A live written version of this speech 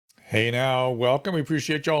Hey now, welcome. We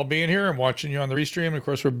appreciate you all being here and watching you on the restream. And of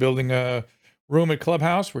course, we're building a room at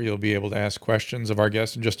Clubhouse where you'll be able to ask questions of our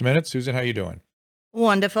guests in just a minute. Susan, how you doing?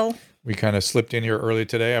 Wonderful. We kind of slipped in here early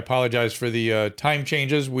today. I apologize for the time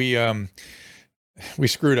changes. We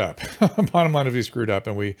screwed up. Bottom line is we screwed up,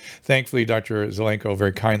 and we thankfully Dr. Zelenko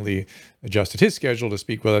very kindly adjusted his schedule to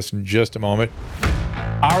speak with us in just a moment.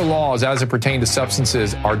 Our laws as it pertains to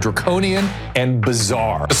substances are draconian and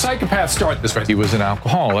bizarre. The psychopaths start this way. He was an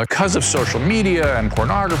alcoholic because of social media and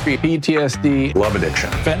pornography, PTSD, love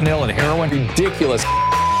addiction, fentanyl and heroin. Ridiculous.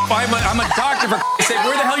 I'm a doctor, for Christ's sake.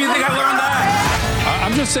 Where the hell do you think I learned that?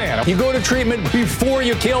 I'm just saying, you go to treatment before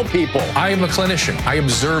you kill people. I am a clinician. I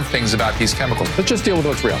observe things about these chemicals. Let's just deal with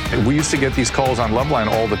what's real. We used to get these calls on Loveline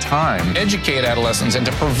all the time. Educate adolescents and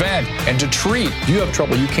to prevent and to treat. If you have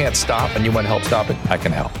trouble you can't stop and you want to help stop it, I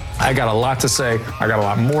can help. I got a lot to say. I got a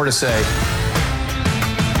lot more to say.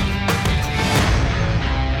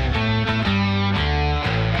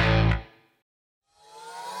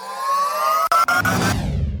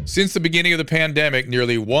 Since the beginning of the pandemic,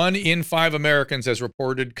 nearly 1 in 5 Americans has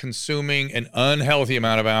reported consuming an unhealthy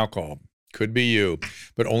amount of alcohol. Could be you,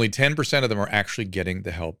 but only 10% of them are actually getting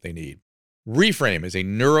the help they need. Reframe is a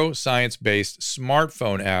neuroscience-based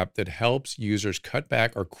smartphone app that helps users cut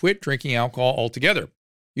back or quit drinking alcohol altogether.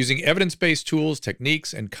 Using evidence-based tools,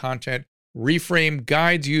 techniques, and content, Reframe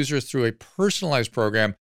guides users through a personalized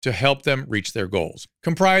program to help them reach their goals.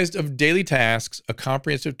 Comprised of daily tasks, a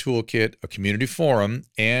comprehensive toolkit, a community forum,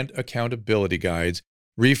 and accountability guides,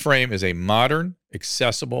 Reframe is a modern,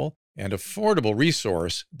 accessible, and affordable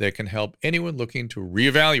resource that can help anyone looking to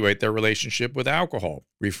reevaluate their relationship with alcohol.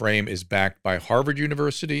 Reframe is backed by Harvard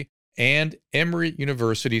University and Emory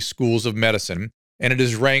University Schools of Medicine, and it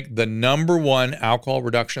is ranked the #1 alcohol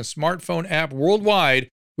reduction smartphone app worldwide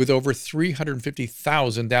with over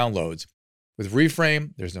 350,000 downloads. With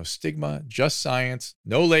Reframe, there's no stigma, just science,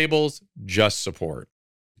 no labels, just support.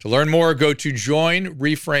 To learn more, go to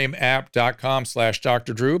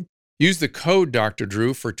joinreframeapp.com/Dr. Drew. Use the code Dr.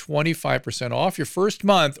 Drew for 25% off your first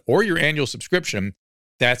month or your annual subscription.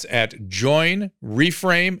 That's at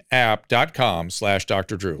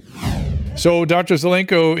joinreframeapp.com/Dr. Drew. So Dr.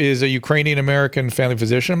 Zelenko is a Ukrainian-American family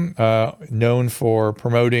physician known for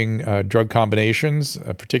promoting drug combinations,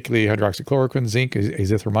 particularly hydroxychloroquine, zinc,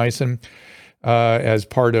 azithromycin, as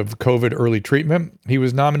part of COVID early treatment. He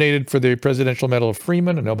was nominated for the Presidential Medal of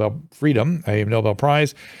Freedom, a Nobel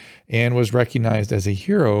Prize, and was recognized as a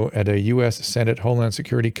hero at a U.S. Senate Homeland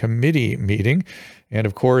Security Committee meeting. And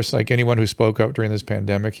of course, like anyone who spoke up during this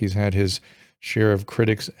pandemic, he's had his share of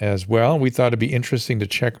critics as well. We thought it'd be interesting to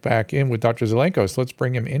check back in with Dr. Zelenko, so let's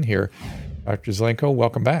bring him in here. Dr. Zelenko,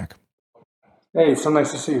 welcome back. Hey, it's so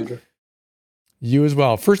nice to see you, Drew. You as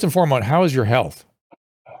well. First and foremost, how is your health?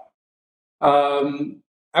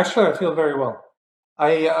 Actually, I feel very well.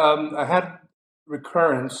 I had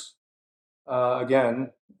recurrence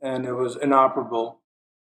again, and it was inoperable.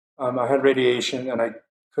 I had radiation, and I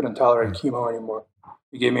couldn't tolerate chemo anymore.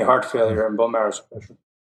 It gave me heart failure and bone marrow suppression.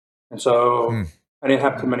 And so I didn't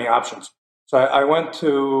have too many options. So I went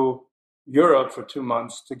to Europe for 2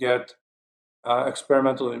 months to get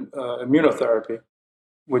experimental immunotherapy,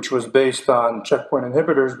 which was based on checkpoint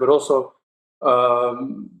inhibitors, but also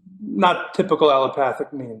not typical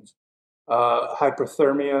allopathic means.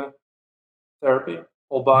 Hyperthermia therapy,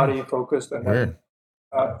 whole body focused, and then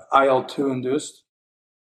IL-2 induced.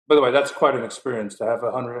 By the way, that's quite an experience to have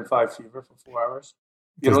 105 fever for 4 hours.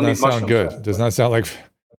 You don't need sound good. Does not sound like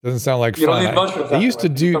doesn't sound like fun. They used to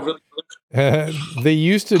do they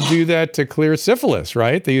used to do that to clear syphilis,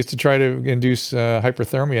 right? They used to try to induce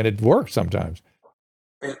hyperthermia, and it worked sometimes.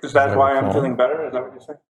 Is that why I'm feeling better? Is that what you're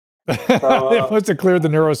saying? It must have cleared the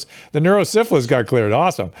neurosyphilis got cleared.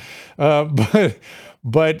 Awesome.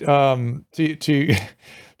 But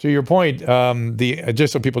to your point,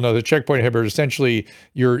 just so people know, the checkpoint inhibitor, essentially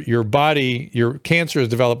your body, your cancer has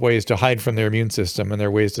developed ways to hide from their immune system, and there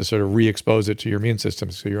are ways to sort of re-expose it to your immune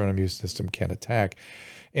system so your own immune system can't attack.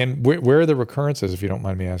 And where are the recurrences, if you don't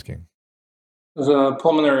mind me asking? There's a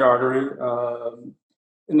pulmonary artery,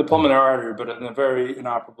 in the pulmonary artery, but in a very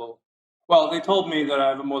inoperable. Well, they told me that I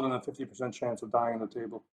have more than a 50% chance of dying on the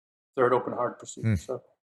table, third open heart procedure. So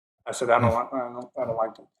I said, I don't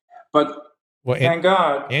like it. But thank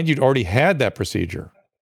God. And you'd already had that procedure.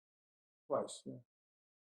 Twice. Yeah.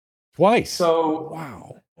 Twice? So,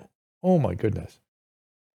 wow. Oh, my goodness.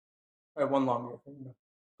 I have one longer thing.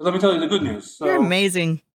 But let me tell you the good news. So, you're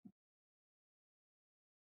amazing.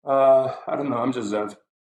 I don't know. I'm just Zev.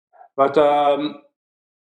 But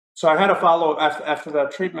so I had a follow after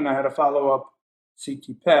that treatment. I had a follow-up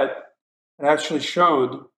CT PET, and actually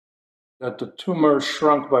showed that the tumor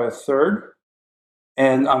shrunk by a third,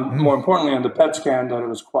 and more importantly, on the PET scan, that it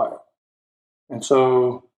was quiet. And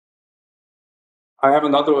so I have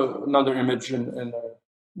another image in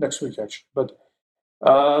next week, actually. But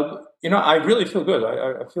I really feel good.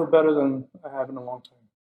 I feel better than I have in a long time.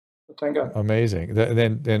 But thank God. Amazing.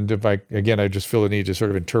 And if I just feel the need to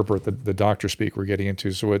sort of interpret the doctor speak we're getting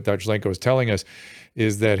into. So what Dr. Zelenko is telling us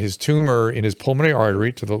is that his tumor in his pulmonary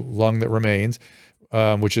artery to the lung that remains,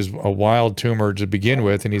 which is a wild tumor to begin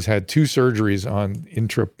with, and he's had 2 surgeries on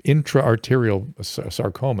intra-arterial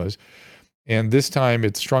sarcomas. And this time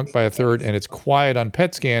it's shrunk by a third and it's quiet on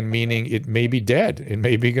PET scan, meaning it may be dead. It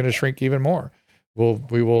may be going to shrink even more.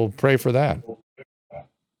 We will pray for that.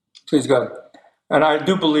 Please God. And I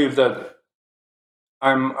do believe that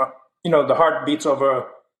I'm, the heart beats over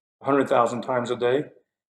 100,000 times a day.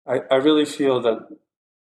 I really feel that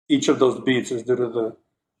each of those beats is due to the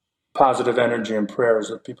positive energy and prayers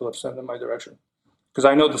that people have sent in my direction. Because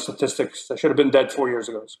I know the statistics. I should have been dead 4 years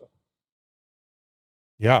ago. So.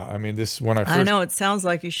 Yeah, I mean, I know it sounds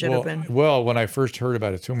like you should have been. Well, when I first heard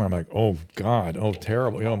about a tumor, I'm like, oh God, oh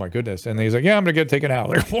terrible, oh my goodness. And he's like, yeah, I'm gonna get taken out.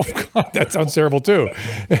 Like, oh God, that sounds terrible too.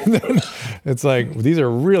 And then it's like, these are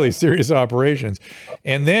really serious operations.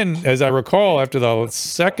 And then, as I recall, after the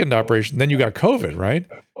second operation, then you got COVID, right?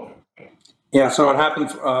 Yeah. So what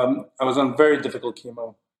happened? I was on very difficult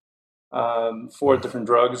chemo, 4 different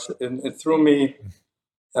drugs, and it threw me,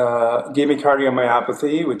 gave me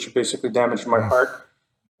cardiomyopathy, which basically damaged my heart.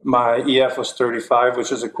 My EF was 35,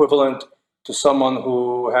 which is equivalent to someone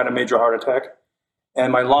who had a major heart attack.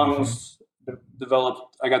 And my lungs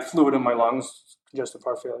developed, I got fluid in my lungs, congestive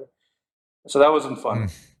heart failure. So that wasn't fun.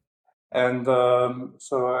 And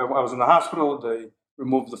so I was in the hospital, they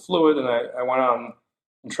removed the fluid, and I went on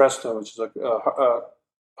Entresto, which is a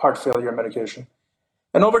heart failure medication.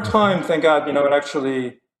 And over time, thank God, it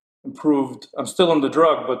actually improved. I'm still on the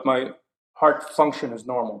drug, but my heart function is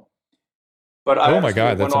normal. But oh my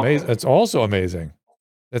God, that's amazing. That's also amazing.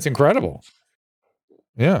 That's incredible.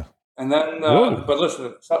 Yeah. And then, but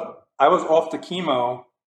listen, so I was off the chemo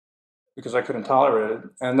because I couldn't tolerate it.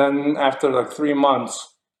 And then after like 3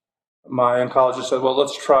 months, my oncologist said, well,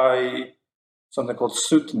 let's try something called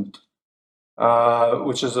Sutent,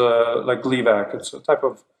 which is like Gleevec. It's a type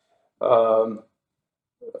of,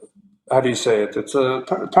 how do you say it? It's a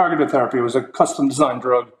targeted therapy. It was a custom designed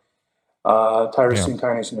drug, tyrosine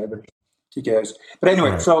kinase inhibitor. TKIs. But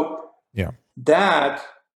anyway, so that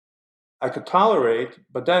I could tolerate,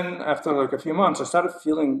 but then after like a few months, I started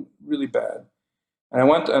feeling really bad. And I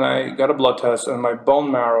went and I got a blood test, and my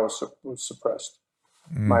bone marrow was suppressed.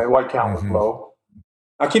 My white count was low.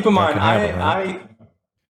 Now keep in mind, I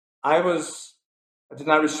did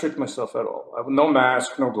not restrict myself at all. I had no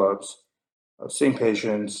mask, no gloves. I was seeing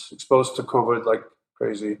patients, exposed to COVID like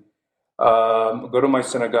crazy. Go to my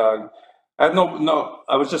synagogue. I had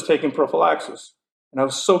I was just taking prophylaxis, and I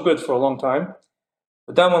was so good for a long time.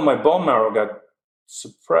 But then when my bone marrow got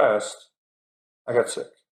suppressed, I got sick,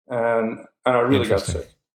 and I really got sick.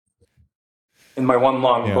 In my one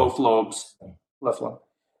lung, both lobes, left lung.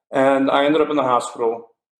 And I ended up in the hospital.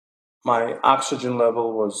 My oxygen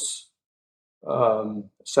level was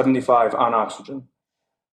 75 on oxygen,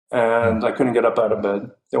 and I couldn't get up out of bed.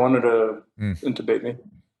 They wanted to intubate me,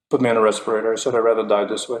 put me on a respirator. I said I'd rather die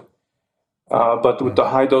this way. But with the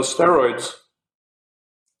high dose steroids,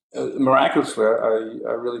 miraculously,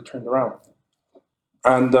 I really turned around.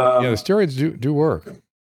 And the steroids do work.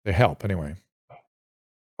 They help anyway.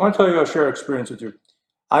 I want to tell you, I'll share an experience with you.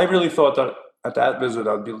 I really thought that at that visit,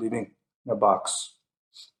 I'd be leaving in a box.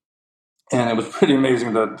 And it was pretty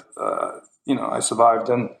amazing that, I survived.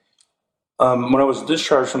 And when I was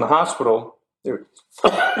discharged from the hospital, they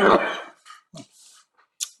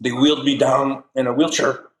wheeled me down in a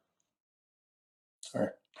wheelchair. Sorry.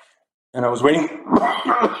 And I was waiting.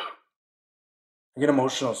 I get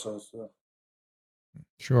emotional, so.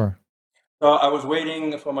 Sure. So I was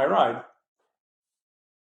waiting for my ride,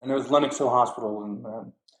 and it was Lenox Hill Hospital,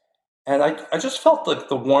 and I just felt like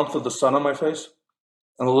the warmth of the sun on my face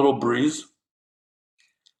and a little breeze.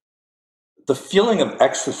 The feeling of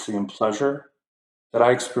ecstasy and pleasure that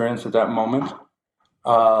I experienced at that moment.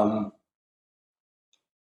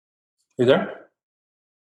 You there?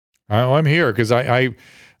 Oh, I'm here because I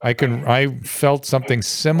felt something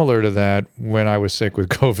similar to that when I was sick with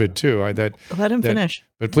COVID too. Let him finish.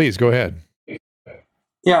 But please go ahead.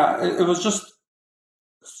 Yeah, it was just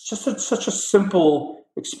such a simple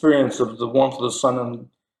experience of the warmth of the sun and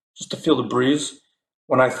just to feel the breeze.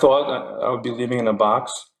 When I thought I would be leaving in a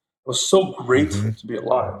box, I was so grateful to be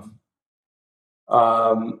alive.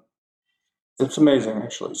 It's amazing,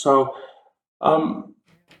 actually. So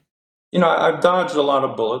I've dodged a lot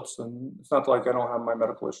of bullets, and it's not like I don't have my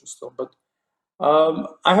medical issues still, but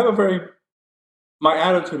I have my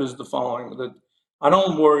attitude is the following, that I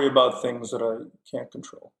don't worry about things that I can't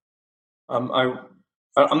control. I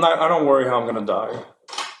don't worry how I'm going to die.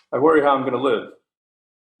 I worry how I'm going to live.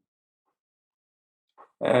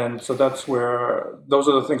 And so those are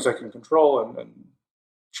the things I can control and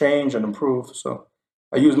change and improve. So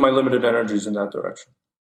I use my limited energies in that direction.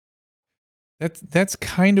 That's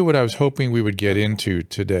kind of what I was hoping we would get into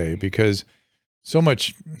today, because so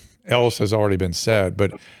much else has already been said,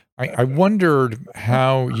 but I wondered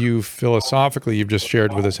how you've just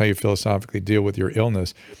shared with us how you philosophically deal with your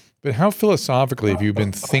illness, but how philosophically have you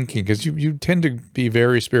been thinking? Because you tend to be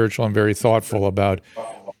very spiritual and very thoughtful about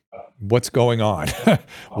what's going on.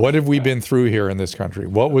 What have we been through here in this country?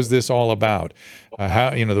 What was this all about?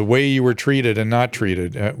 How, the way you were treated and not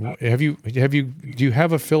treated. Do you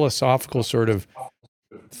have a philosophical sort of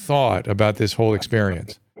thought about this whole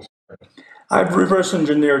experience? I've reverse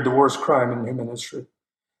engineered the worst crime in human history,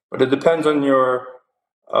 but it depends on your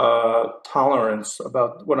tolerance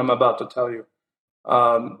about what I'm about to tell you.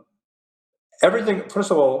 Everything,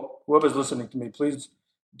 first of all, whoever's listening to me, please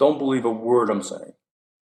don't believe a word I'm saying.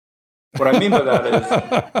 What I mean by that is,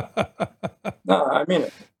 no, I mean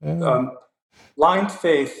it. Blind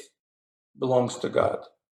faith belongs to God.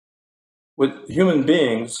 With human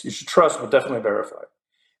beings, you should trust, but definitely verify.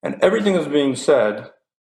 And everything that's being said,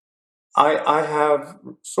 I have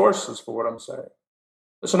sources for what I'm saying.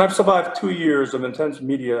 Listen, I've survived 2 years of intense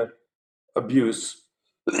media abuse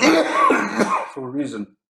for a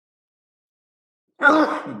reason.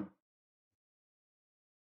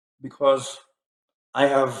 Because I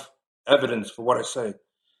have evidence for what I say.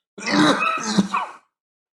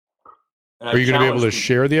 Are you going to be able to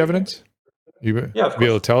share the evidence? Yeah, of course. Be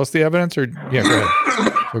able to tell us the evidence, or yeah, go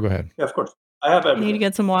ahead. Go ahead. Yeah, of course. I have evidence. You need to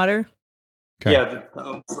get some water. Okay. Yeah.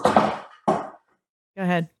 Go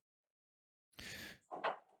ahead.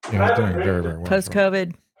 Yeah, he's doing very, very well.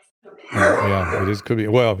 Post-COVID. Yeah, it is. Could be.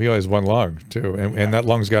 Well, he only has one lung too, and that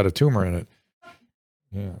lung's got a tumor in it.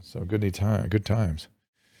 Yeah, so good times.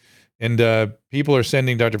 And people are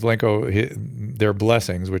sending Dr. Zelenko their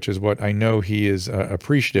blessings, which is what I know he is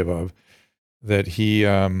appreciative of. That he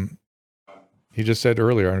just said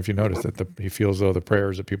earlier, I don't know if you noticed, that he feels though the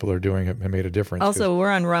prayers that people are doing have made a difference. Also,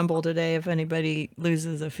 we're on Rumble today. If anybody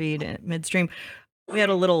loses a feed at midstream, we had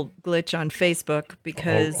a little glitch on Facebook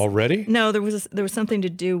because already. No, there was something to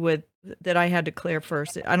do with that I had to clear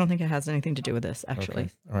first. I don't think it has anything to do with this, actually.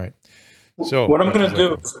 Okay. All right. So what I'm going to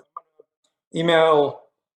do is email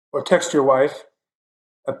or text your wife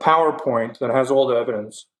a PowerPoint that has all the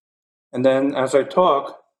evidence, and then as I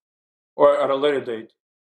talk, or at a later date,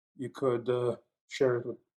 you could share it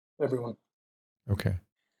with everyone. Okay.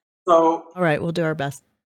 So, all right, we'll do our best.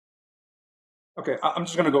 Okay, I'm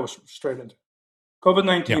just going to go straight into it.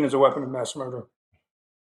 COVID-19 is a weapon of mass murder.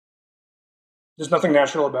 There's nothing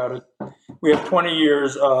national about it. We have 20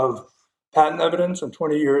 years of patent evidence and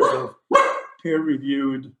 20 years of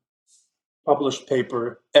peer-reviewed, published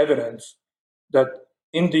paper evidence that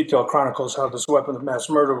in detail chronicles how this weapon of mass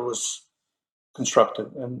murder was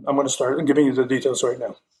constructed. And I'm going to start giving you the details right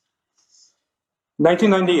now.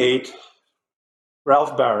 1998,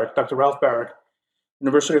 Dr. Ralph Barrick,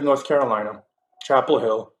 University of North Carolina, Chapel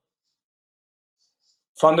Hill,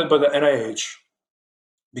 funded by the NIH,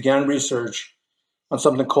 began research on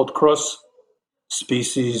something called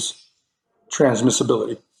cross-species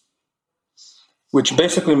transmissibility, which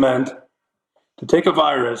basically meant to take a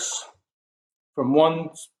virus from one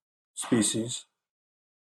species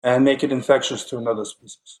and make it infectious to another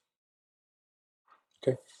species.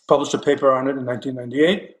 Okay, published a paper on it in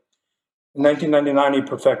 1998. In 1999, he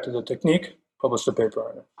perfected the technique, published a paper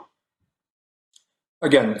on it.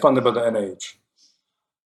 Again, funded by the NIH.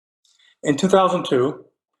 In 2002,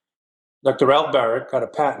 Dr. Ralph Barrick got a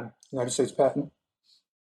patent, United States patent,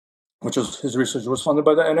 which was his research was funded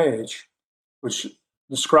by the NIH, which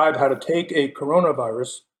described how to take a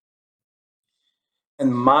coronavirus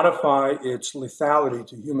and modify its lethality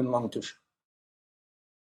to human lung tissue.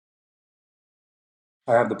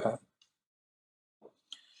 I have the patent.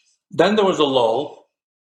 Then there was a lull,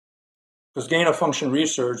 because gain-of-function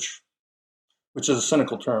research, which is a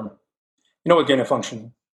cynical term, you know what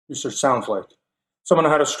gain-of-function research sounds like. Someone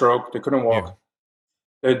had a stroke, they couldn't walk.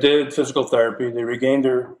 Yeah. They did physical therapy, they regained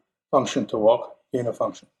their function to walk,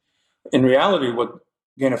 gain-of-function. In reality, what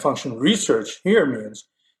gain-of-function research here means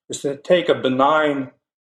is to take a benign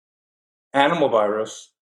animal virus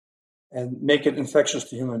and make it infectious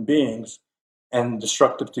to human beings and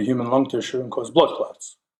destructive to human lung tissue and cause blood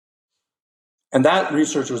clots. And that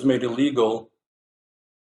research was made illegal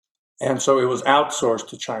And so it was outsourced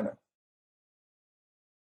to China.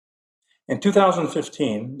 In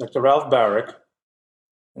 2015, Dr. Ralph Barrick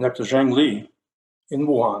and Dr. Zheng Li in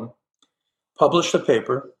Wuhan published a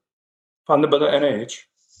paper funded by the NIH.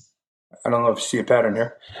 I don't know if you see a pattern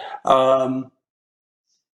here,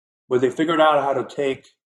 where they figured out how to take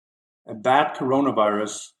a bat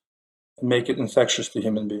coronavirus and make it infectious to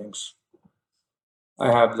human beings.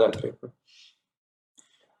 I have that paper.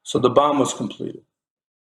 So the bomb was completed.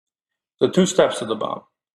 The two steps of the bomb.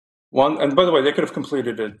 One, and by the way, they could have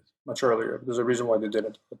completed it much earlier. There's a reason why they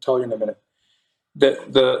didn't. I'll tell you in a minute.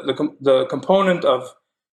 The component of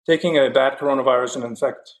taking a bad coronavirus and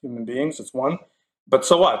infect human beings, it's one. But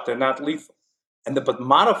so what? They're not lethal. But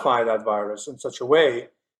modify that virus in such a way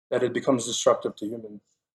that it becomes destructive to human.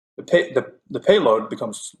 The payload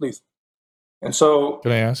becomes lethal. And so,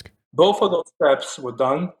 can I ask? Both of those steps were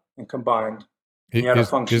done and combined. And you had a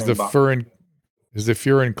functioning bomb. Is the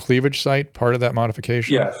furin cleavage site part of that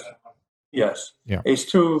modification? Yes. Yeah.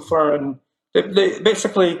 ACE2, furin. They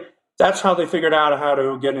basically, that's how they figured out how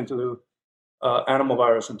to get into the animal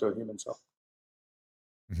virus into a human cell.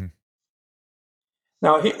 Mm-hmm.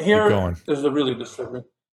 Now here is the really disturbing.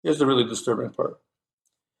 Here's the really disturbing part.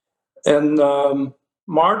 In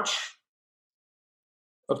March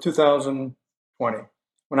of 2020,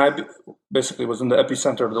 when I basically was in the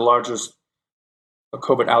epicenter of the largest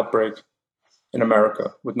COVID outbreak in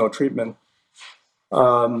America with no treatment,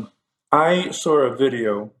 I saw a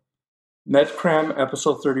video, MedCram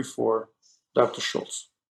episode 34, Dr. Schultz.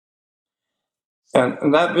 And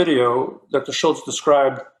in that video, Dr. Schultz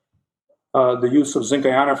described the use of zinc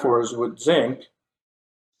ionophores with zinc,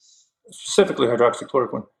 specifically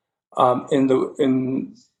hydroxychloroquine,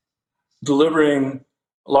 in delivering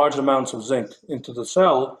large amounts of zinc into the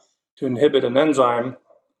cell to inhibit an enzyme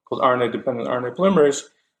called RNA-dependent RNA polymerase,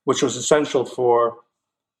 which was essential for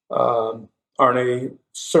some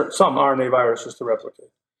RNA viruses to replicate.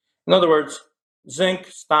 In other words, zinc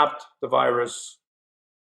stopped the virus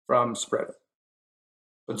from spreading.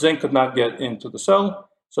 But zinc could not get into the cell,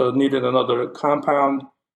 so it needed another compound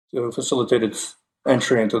to facilitate its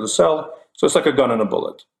entry into the cell. So it's like a gun and a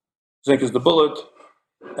bullet. Zinc is the bullet,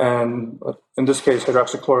 and in this case,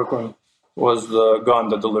 hydroxychloroquine was the gun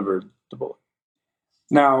that delivered the bullet.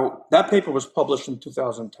 Now, that paper was published in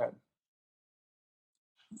 2010.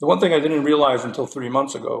 The one thing I didn't realize until 3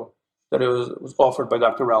 months ago, that it was offered by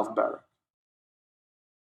Dr. Ralph Barrick.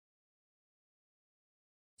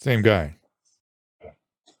 Same guy.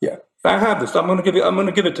 Yeah, I have this. I'm going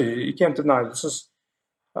to give it to you. You can't deny this. Is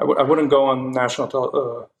I wouldn't go on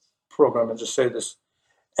national program and just say this.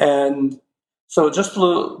 And so just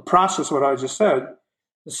to process what I just said,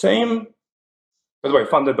 the same, by the way,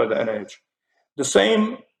 funded by the NIH, the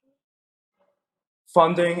same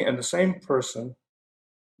funding and the same person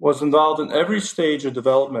was involved in every stage of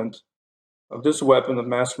development of this weapon of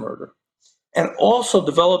mass murder, and also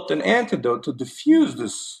developed an antidote to diffuse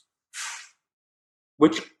this,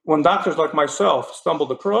 which when doctors like myself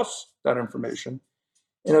stumbled across that information,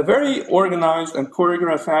 in a very organized and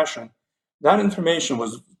choreographed fashion, that information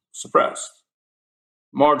was suppressed,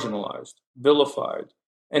 marginalized, vilified.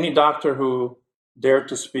 Any doctor who dared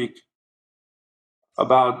to speak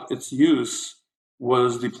about its use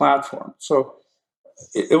was deplatformed. So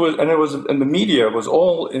it was, and the media was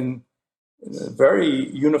all in a very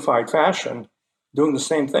unified fashion doing the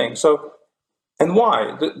same thing. So, and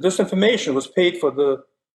why? This information was paid for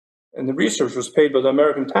and the research was paid by the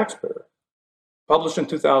American taxpayer, published in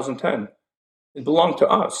 2010. It belonged to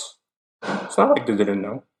us. It's not like they didn't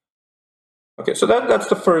know. Okay, so that's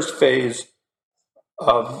the first phase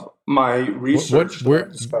of my research. Where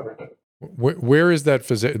is that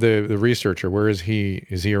the researcher? Where is he?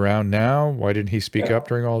 Is he around now? Why didn't he speak up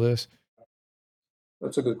during all this?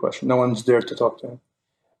 That's a good question. No one's dared to talk to him.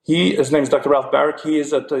 His name is Dr. Ralph Barrick. He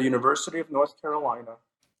is at the University of North Carolina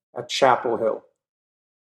at Chapel Hill.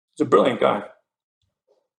 He's a brilliant guy.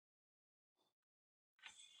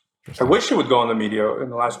 I wish he would go on the media in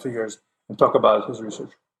the last 2 years and talk about his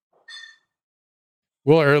research.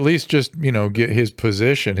 Well, or at least just, get his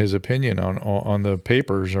position, his opinion on the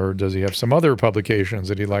papers, or does he have some other publications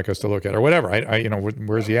that he'd like us to look at, or whatever?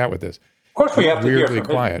 Where's he at with this? Of course, we have to hear from him.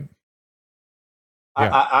 Quiet.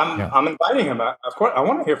 I'm inviting him. Of course, I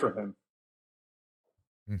want to hear from him.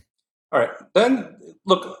 All right. Then,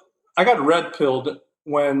 look, I got red-pilled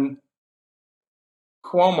when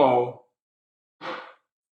Cuomo,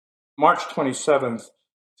 March 27th,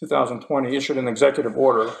 2020, issued an executive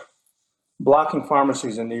order blocking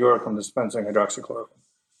pharmacies in New York from dispensing hydroxychloroquine.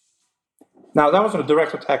 Now, that wasn't a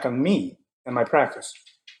direct attack on me and my practice.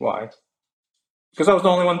 Why? Because I was the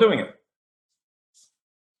only one doing it.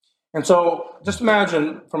 And so just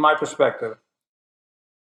imagine, from my perspective,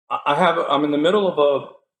 I'm in the middle of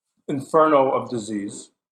a inferno of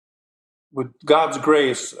disease. With God's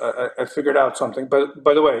grace, I figured out something, but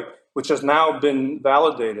by the way, which has now been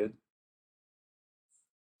validated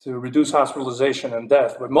to reduce hospitalization and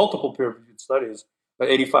death with multiple peer-reviewed studies by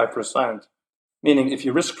 85%. Meaning, if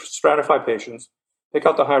you risk stratify patients, pick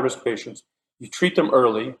out the high-risk patients, you treat them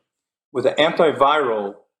early with an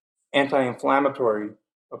antiviral, anti-inflammatory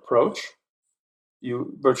approach,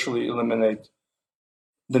 you virtually eliminate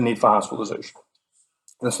the need for hospitalization.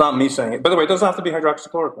 And it's not me saying it. By the way, it doesn't have to be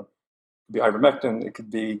hydroxychloroquine. It could be ivermectin. It could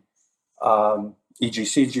be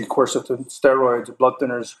EGCG, quercetin, steroids, blood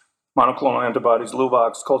thinners, monoclonal antibodies,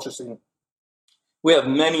 Luvox, colchicine. We have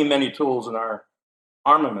many, many tools in our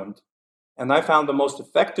armament. And I found the most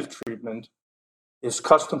effective treatment is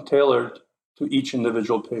custom tailored to each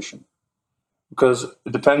individual patient, because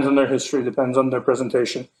it depends on their history, depends on their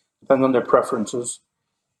presentation, depends on their preferences.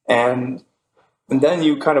 And then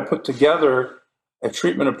you kind of put together a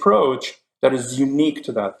treatment approach that is unique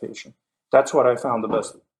to that patient. That's what I found the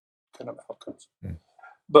best kind of outcomes. Mm.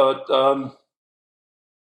 But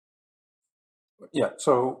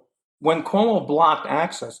so when Cuomo blocked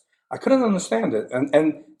access, I couldn't understand it.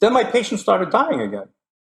 And then my patients started dying again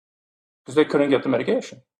because they couldn't get the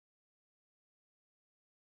medication.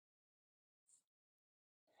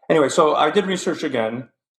 Anyway, so I did research again,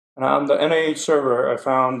 and on the NIH server, I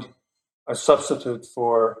found a substitute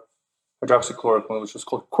for hydroxychloroquine, which is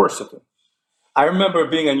called quercetin. I remember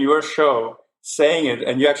being on your show saying it,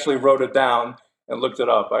 and you actually wrote it down and looked it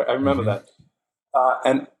up. I remember that.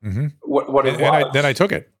 And what it was. Then I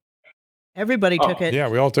took it. Everybody took it. Yeah,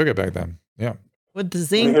 we all took it back then. Yeah. With the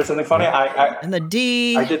zinc. Here's something funny. And the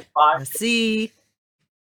D. I did 5. The C.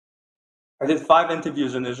 I did 5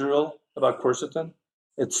 interviews in Israel about quercetin.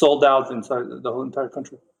 It sold out inside the whole entire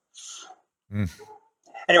country. Mm.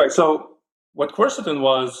 Anyway, so what quercetin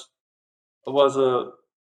was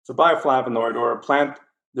it's a bioflavonoid or a plant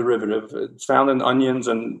derivative. It's found in onions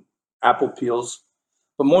and apple peels.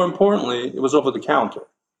 But more importantly, it was over the counter.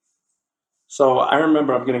 So I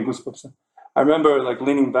remember, I'm getting goosebumps. I remember like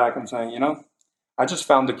leaning back and saying, I just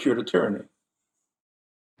found the cure to tyranny.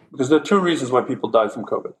 Because there are 2 reasons why people died from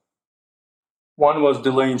COVID. One was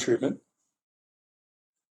delaying treatment.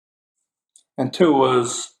 And 2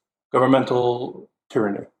 was governmental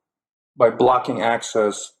tyranny by blocking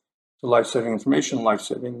access to life-saving information,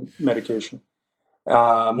 life-saving medication.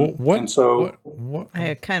 I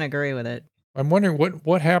kind of agree with it. I'm wondering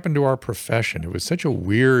what happened to our profession. It was such a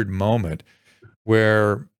weird moment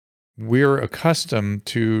where we're accustomed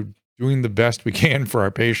to doing the best we can for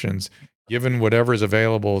our patients, given whatever is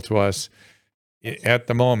available to us at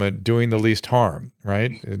the moment, doing the least harm,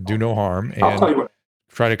 right? Do no harm. And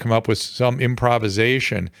try to come up with some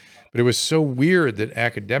improvisation. But it was so weird that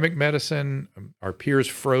academic medicine, our peers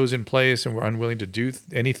froze in place and were unwilling to do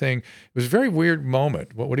anything. It was a very weird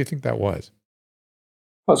moment. What do you think that was?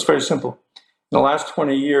 Well, it's very simple. In the last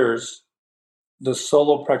 20 years, the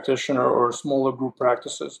solo practitioner or smaller group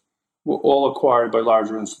practices were all acquired by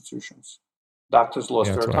larger institutions. Doctors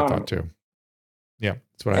lost their autonomy. That's what I thought too. Yeah,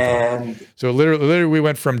 that's what I thought. So literally we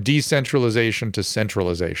went from decentralization to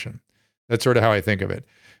centralization. That's sort of how I think of it.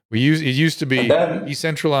 It used to be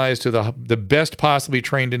decentralized to the best possibly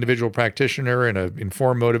trained individual practitioner and an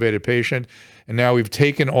informed, motivated patient. And now we've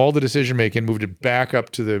taken all the decision-making, moved it back up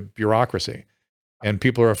to the bureaucracy. And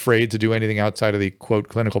people are afraid to do anything outside of the, quote,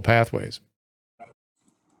 clinical pathways.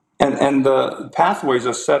 And the pathways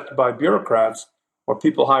are set by bureaucrats or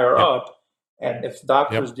people higher up. And if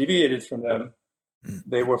doctors deviated from them,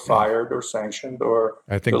 they were fired or sanctioned or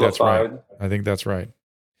vilified. I think that's right.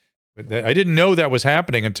 But I didn't know that was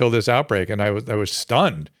happening until this outbreak, and I was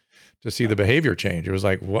stunned to see the behavior change. It was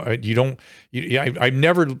like, what, I've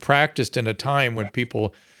never practiced in a time when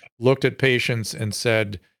people looked at patients and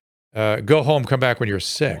said, go home, come back when you're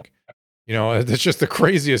sick. That's just the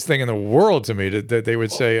craziest thing in the world to me, that they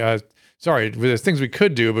would say, sorry, there's things we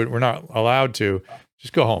could do, but we're not allowed to.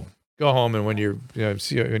 Just go home. Go home, and when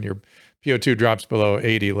when your PO2 drops below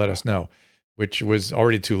 80, let us know, which was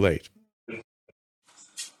already too late.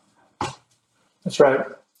 That's right.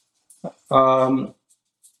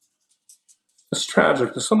 It's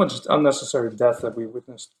tragic. There's so much unnecessary death that we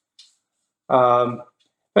witnessed. But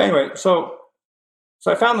anyway, so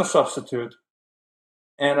I found the substitute,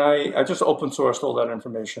 and I just open sourced all that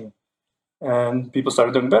information, and people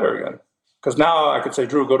started doing better again. Because now I could say,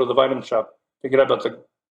 Drew, go to the vitamin shop, pick it up at the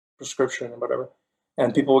prescription or whatever,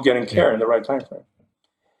 and people were getting care in the right time frame.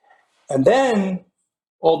 And then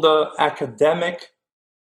all the academic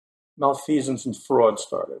malfeasance and fraud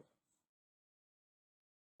started.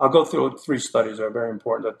 I'll go through 3 studies that are very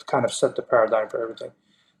important that kind of set the paradigm for everything.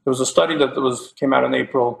 There was a study that came out in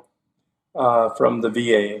April from the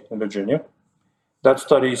VA in Virginia. That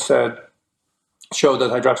study showed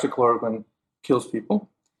that hydroxychloroquine kills people.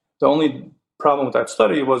 The only problem with that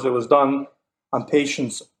study was it was done on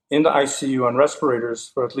patients in the ICU on respirators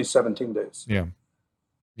for at least 17 days. Yeah.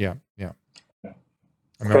 I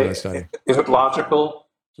remember that study. Is it logical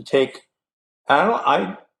to take?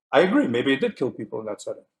 I agree. Maybe it did kill people in that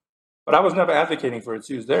setting, but I was never advocating for its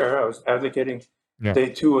use there. I was advocating day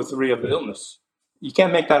 2 or 3 of the illness. You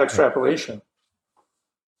can't make that extrapolation.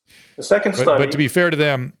 The second study, but to be fair to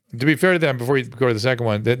them, before you go to the second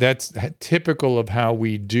one, that's typical of how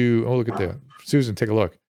we do. Oh, look at that, Susan, take a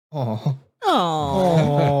look. Oh.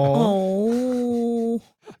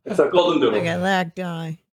 It's a golden doodle. Look at that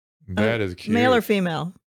guy. That is cute. Male or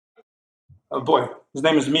female? Oh boy, his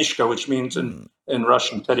name is Mishka, which means in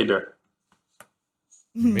Russian teddy bear.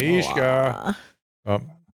 Mishka. Oh,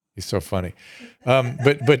 he's so funny.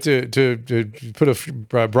 But to put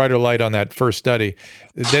a brighter light on that first study,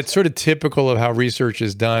 that's sort of typical of how research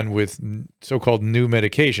is done with so-called new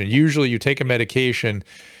medication. Usually you take a medication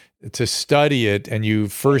to study it, and you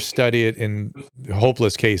first study it in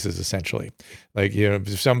hopeless cases, essentially. Like,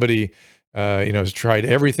 if somebody has tried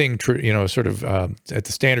everything, sort of at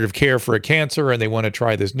the standard of care for a cancer, and they want to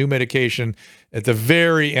try this new medication at the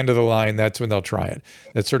very end of the line, that's when they'll try it.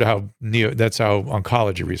 That's sort of how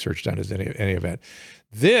oncology research done is in any event.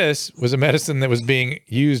 This was a medicine that was being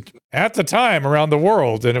used at the time around the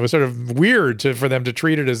world, and it was sort of weird for them to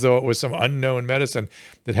treat it as though it was some unknown medicine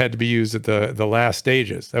that had to be used at the last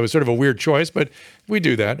stages. That was sort of a weird choice, but we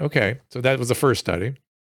do that. Okay, so that was the first study.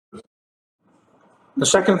 The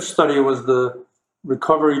second study was the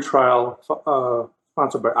recovery trial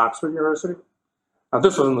sponsored by Oxford University. Now,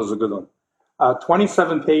 this one was a good one.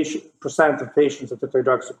 27% of patients that took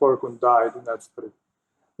hydroxychloroquine died in that study.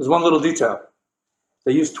 There's one little detail.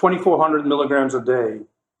 They used 2,400 milligrams a day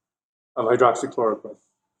of hydroxychloroquine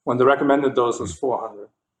when the recommended dose was 400.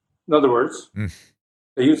 In other words,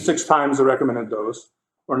 they used 6 times the recommended dose.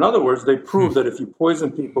 Or in other words, they proved that if you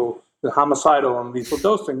poison people with homicidal and lethal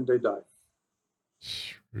dosing, they die.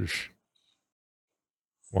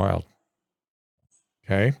 Wild.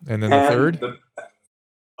 Okay, and then the third?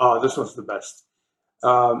 This was the best.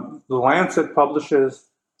 The Lancet publishes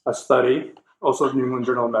a study, also in the New England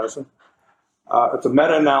Journal of Medicine. It's a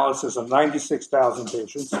meta-analysis of 96,000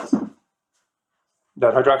 patients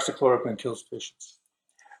that hydroxychloroquine kills patients.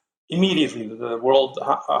 Immediately, the World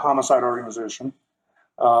Homicide Organization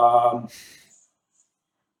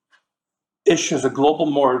issues a global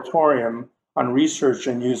moratorium on research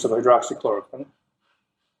and use of hydroxychloroquine.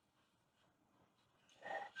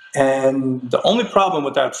 And the only problem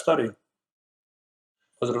with that study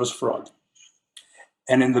was that it was fraud.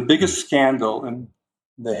 And in the biggest scandal in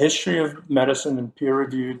the history of medicine and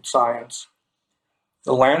peer-reviewed science,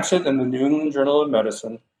 the Lancet and the New England Journal of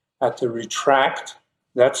Medicine had to retract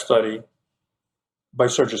that study by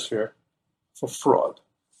Surgisphere for fraud.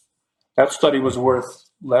 That study was worth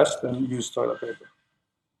less than used toilet paper.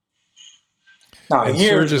 Now, and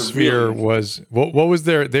Surgisphere was, what was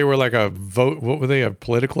their, they were like a vote, what were they, a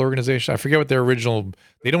political organization? I forget what their original,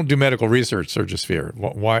 they don't do medical research, Surgisphere.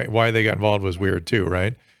 Why they got involved was weird too,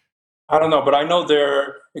 right? I don't know, but I know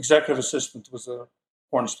their executive assistant was a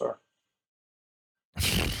porn star.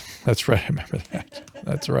 That's right, I remember that.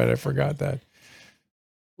 That's right, I forgot that.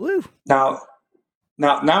 Woo. Now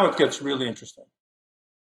it gets really interesting.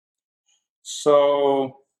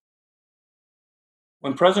 So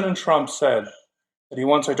when President Trump said that he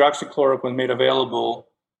wants hydroxychloroquine made available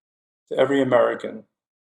to every American,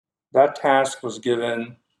 that task was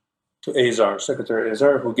given to Azar, Secretary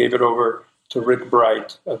Azar, who gave it over to Rick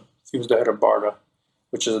Bright. He was the head of BARDA,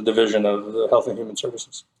 which is a division of the Health and Human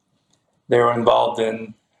Services. They were involved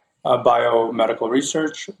in biomedical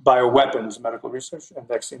research, bioweapons medical research, and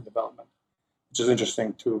vaccine development, which is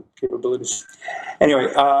interesting too, capabilities. Anyway,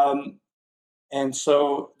 and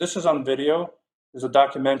so this is on video. There's a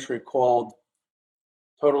documentary called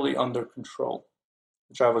Totally Under Control,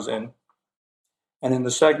 which I was in. And in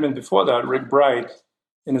the segment before that, Rick Bright,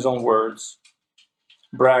 in his own words,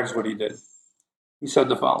 brags what he did. He said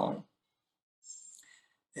the following.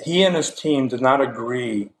 He and his team did not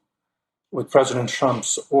agree with President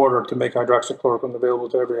Trump's order to make hydroxychloroquine available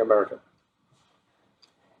to every American.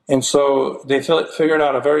 And so they figured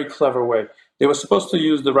out a very clever way. They were supposed to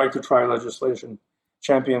use the right to try legislation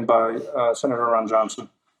championed by Senator Ron Johnson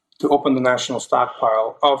to open the national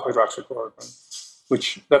stockpile of hydroxychloroquine,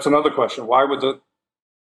 which that's another question. Why would the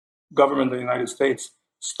government of the United States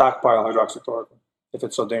stockpile hydroxychloroquine if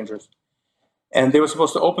it's so dangerous? And they were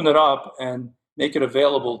supposed to open it up and make it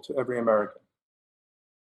available to every American.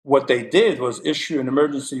 What they did was issue an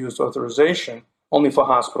emergency use authorization only for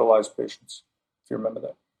hospitalized patients, if you remember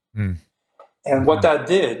that. Mm. And what that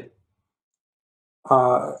did,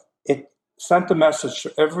 it sent a message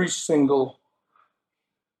to every single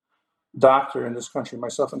doctor in this country,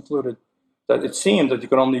 myself included, that it seemed that you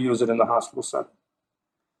could only use it in the hospital setting.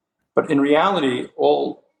 But in reality,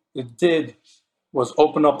 all it did was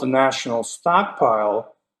open up the national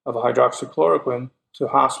stockpile of hydroxychloroquine to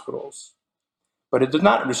hospitals. But it did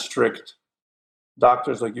not restrict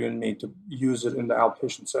doctors like you and me to use it in the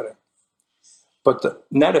outpatient setting. But the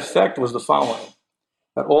net effect was the following,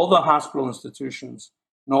 that all the hospital institutions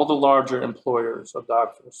and all the larger employers of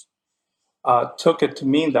doctors took it to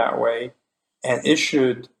mean that way and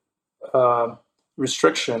issued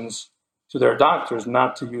restrictions to their doctors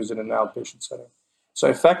not to use it in an outpatient setting. So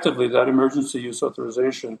effectively, that emergency use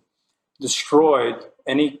authorization destroyed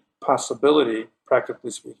any possibility,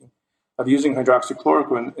 practically speaking, of using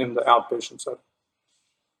hydroxychloroquine in the outpatient setting,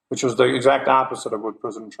 which was the exact opposite of what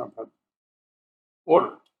President Trump had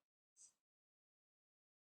ordered.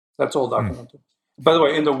 That's all documented. By the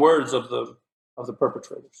way, in the words of the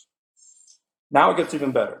perpetrators. Now it gets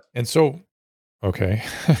even better. And so, okay,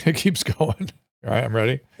 it keeps going. All right, I'm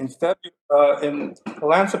ready. In the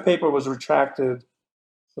Lancet paper was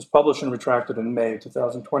published and retracted in May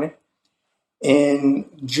 2020. In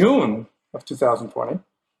June of 2020,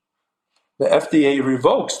 the FDA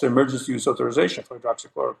revokes the emergency use authorization for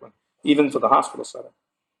hydroxychloroquine, even for the hospital setting.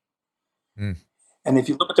 Mm. And if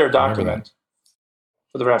you look at their document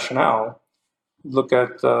for the rationale, look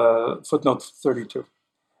at footnote 32.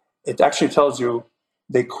 It actually tells you,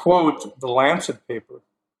 they quote the Lancet paper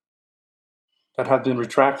that had been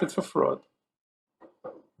retracted for fraud.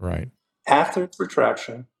 Right. After its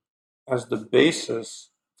retraction, as the basis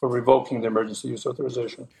for revoking the emergency use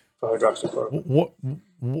authorization for hydroxychloroquine.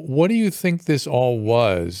 What do you think this all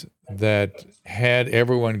was that had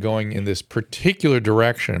everyone going in this particular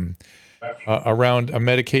direction around a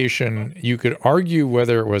medication? You could argue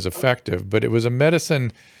whether it was effective, but it was a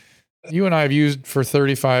medicine you and I have used for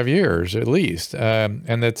 35 years at least,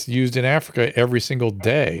 and that's used in Africa every single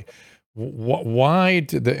day. Why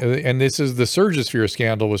did and this is the Surgisphere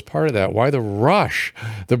scandal was part of that. Why the rush,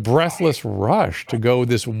 the breathless rush to go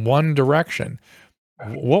this one direction?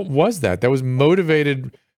 What was that? That was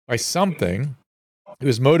motivated by something. It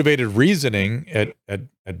was motivated reasoning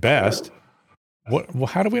at best.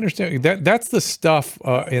 How do we understand that? That's the stuff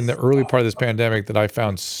in the early part of this pandemic that I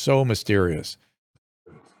found so mysterious.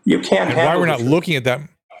 You can't handle why we're not looking at that.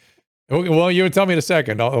 Well, you would tell me in a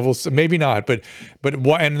second. Maybe not, but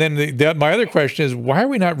why? And then my other question is, why are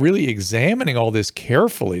we not really examining all this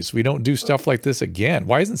carefully so we don't do stuff like this again?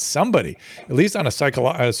 Why isn't somebody, at least on a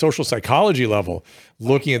social psychology level,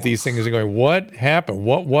 looking at these things and going, what happened?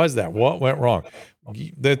 What was that? What went wrong?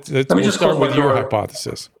 Let me just start with your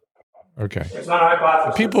hypothesis. Okay. It's not a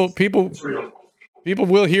hypothesis. People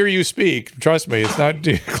will hear you speak. Trust me, it's not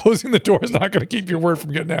closing the door is not going to keep your word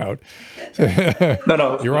from getting out.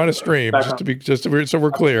 No. You're on a stream, so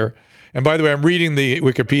we're clear. And by the way, I'm reading the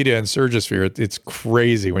Wikipedia and Surgisphere. It's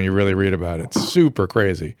crazy when you really read about it. It's super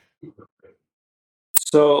crazy.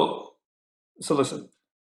 So listen.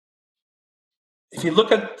 If you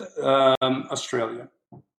look at Australia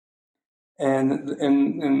and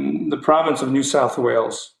in the province of New South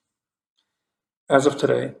Wales, as of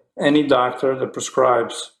today, any doctor that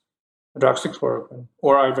prescribes hydroxychloroquine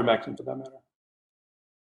or ivermectin, for that matter,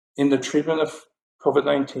 in the treatment of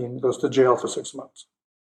COVID-19 goes to jail for 6 months.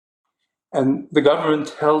 And the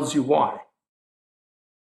government tells you why.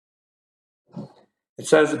 It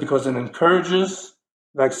says it because it encourages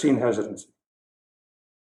vaccine hesitancy.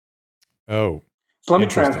 Oh. So let me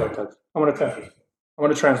translate that. I want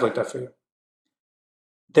to translate that for you.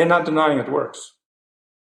 They're not denying it works.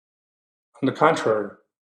 On the contrary,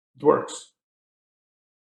 it works.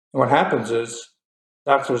 And what happens is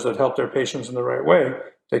doctors that help their patients in the right way,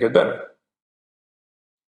 they get better.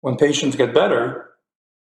 When patients get better,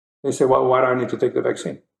 they say, well, why do I need to take the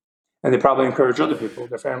vaccine? And they probably encourage other people,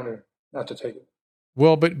 their family, not to take it.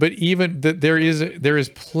 Well, but even there is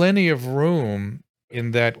plenty of room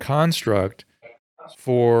in that construct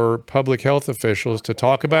for public health officials to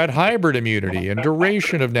talk about hybrid immunity and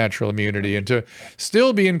duration of natural immunity, and to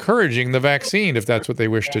still be encouraging the vaccine if that's what they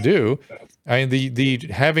wish to do. I mean, the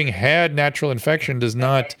having had natural infection does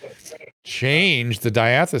not change the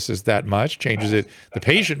diathesis that much. Changes it. The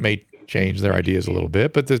patient may change their ideas a little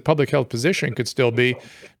bit, but the public health position could still be,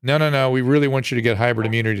 no. We really want you to get hybrid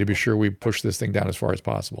immunity to be sure we push this thing down as far as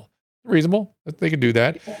possible. Reasonable. They can do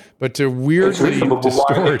that, but to weirdly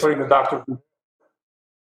distort.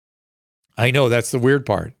 I know, that's the weird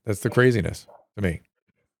part. That's the craziness to me.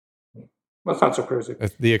 That's not so crazy.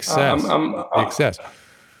 That's the excess. The excess.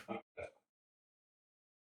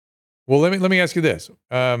 Well, let me ask you this.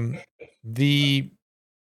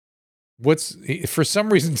 For some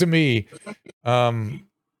reason to me,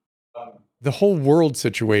 the whole world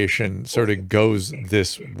situation sort of goes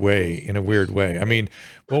this way in a weird way. I mean,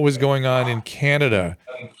 what was going on in Canada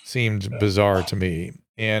seemed bizarre to me.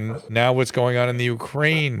 And now what's going on in the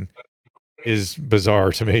Ukraine is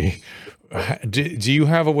bizarre to me. Do you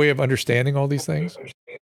have a way of understanding all these things?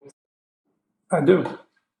 I do.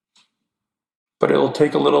 But it'll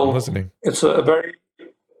take a little. I'm listening. It's a very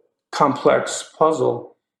complex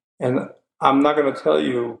puzzle. And I'm not going to tell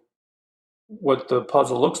you what the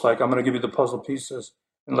puzzle looks like. I'm going to give you the puzzle pieces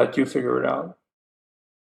and let you figure it out.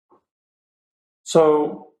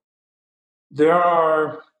 So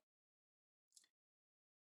there's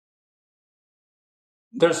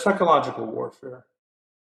psychological warfare.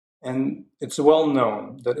 And it's well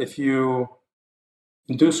known that if you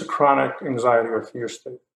induce a chronic anxiety or fear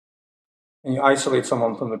state, and you isolate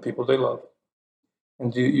someone from the people they love,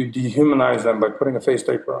 and you dehumanize them by putting a face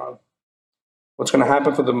taper on, what's going to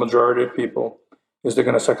happen for the majority of people is they're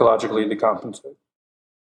going to psychologically decompensate.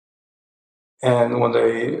 And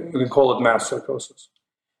we can call it mass psychosis.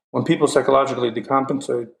 When people psychologically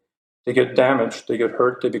decompensate, they get damaged, they get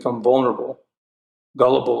hurt, they become vulnerable,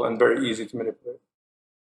 gullible, and very easy to manipulate.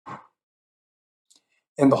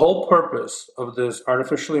 And the whole purpose of this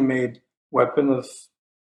artificially made weapon of,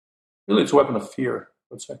 really it's a weapon of fear, I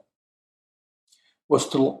would say, was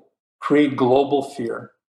to create global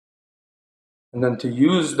fear. And then to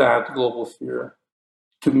use that global fear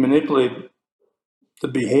to manipulate the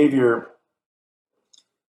behavior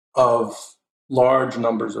of large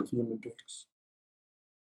numbers of human beings.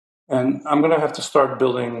 And I'm going to have to start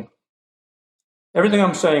building, everything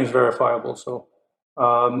I'm saying is verifiable. So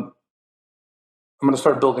I'm going to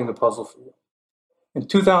start building the puzzle for you. In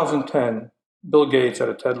 2010, Bill Gates at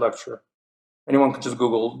a TED lecture, anyone could just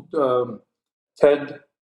Google TED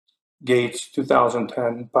Gates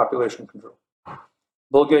 2010 population control.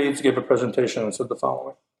 Bill Gates gave a presentation and said the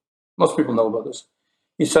following. Most people know about this.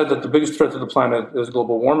 He said that the biggest threat to the planet is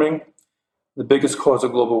global warming. The biggest cause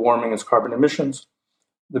of global warming is carbon emissions.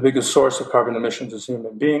 The biggest source of carbon emissions is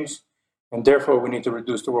human beings. And therefore, we need to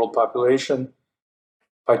reduce the world population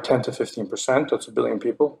by 10 to 15%. That's a billion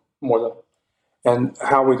people, more than. And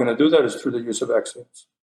how we're going to do that is through the use of vaccines.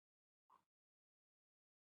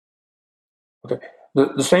 Okay.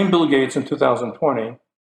 The same Bill Gates in 2020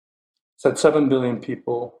 said 7 billion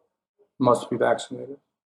people must be vaccinated.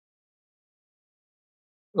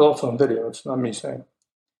 It's also on video, it's not me saying.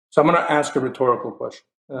 So I'm going to ask a rhetorical question.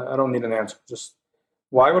 I don't need an answer. Just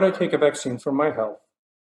why would I take a vaccine for my health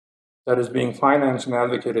that is being financed and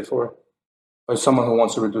advocated for by someone who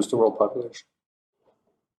wants to reduce the world population?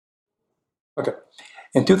 Okay.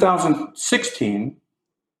 In 2016,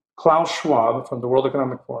 Klaus Schwab from the World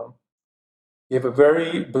Economic Forum gave a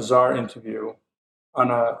very bizarre interview on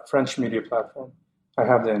a French media platform. I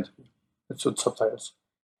have the interview. It's with subtitles.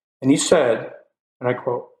 And he said, and I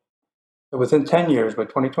quote, that within 10 years, by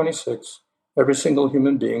 2026, every single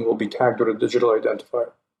human being will be tagged with a digital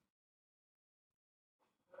identifier.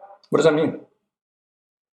 What does that mean?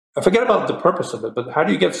 I forget about the purpose of it, but how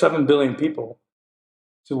do you get 7 billion people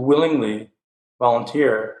to willingly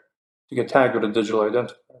volunteer to get tagged with a digital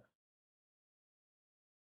identifier?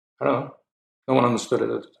 I don't know. No one understood it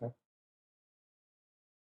at the time.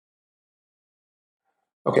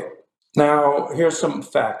 Okay, now here's some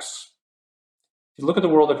facts. If you look at the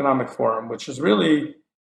World Economic Forum, which is really,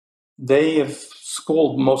 they have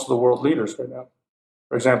schooled most of the world leaders right now.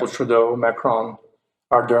 For example, Trudeau, Macron,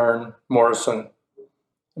 Ardern, Morrison,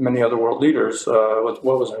 and many other world leaders. What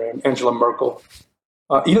was her name? Angela Merkel.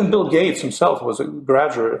 Even Bill Gates himself was a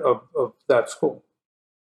graduate of that school.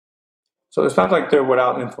 So it's not like they're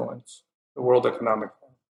without influence, the World Economic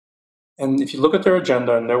Forum. And if you look at their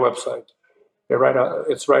agenda and their website,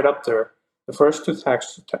 it's right up there. The first two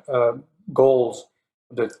goals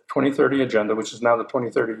of the 2030 agenda, which is now the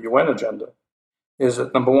 2030 UN agenda, is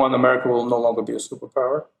that number one, America will no longer be a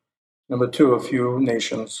superpower. Number two, a few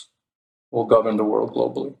nations will govern the world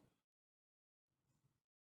globally.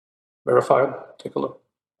 Verified? Take a look.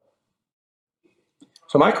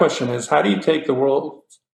 So my question is, how do you take the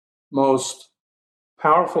world's most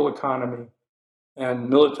powerful economy and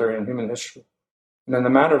military in human history, and in a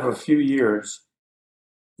matter of a few years,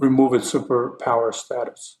 remove its superpower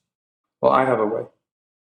status? Well, I have a way.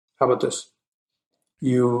 How about this?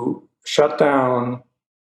 You shut down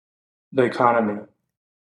the economy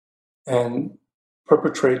and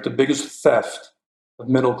perpetrate the biggest theft of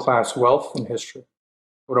middle-class wealth in history.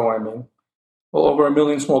 What do I mean? Well, over 1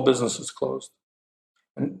 million small businesses closed.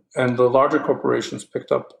 And the larger corporations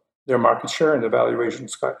picked up their market share and the valuation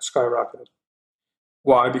skyrocketed.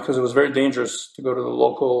 Why? Because it was very dangerous to go to the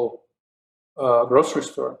local grocery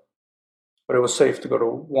store, but it was safe to go to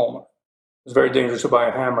Walmart. It was very dangerous to buy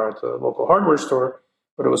a hammer at the local hardware store,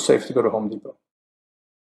 but it was safe to go to Home Depot.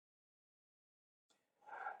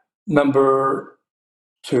 Number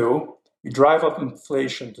two, you drive up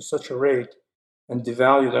inflation to such a rate and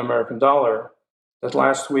devalue the American dollar that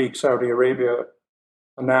last week Saudi Arabia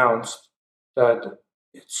announced that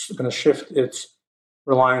it's going to shift its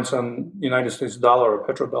reliance on the United States dollar or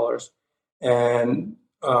petrodollars and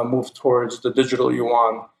move towards the digital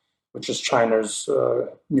yuan, which is China's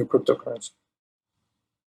new cryptocurrency.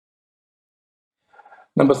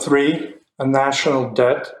 Number three, a national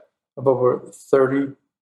debt of over $30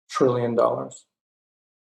 trillion.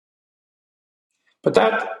 But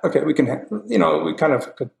that, okay, we can, we kind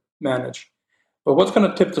of could manage. But what's going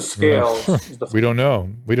to tip the scales is the... We don't know.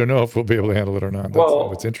 We don't know if we'll be able to handle it or not. That's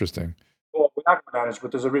what's interesting. Well, we're not going to manage,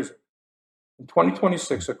 but there's a reason. In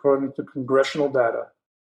 2026, according to congressional data,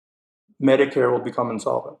 Medicare will become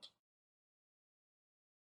insolvent.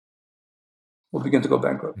 We'll begin to go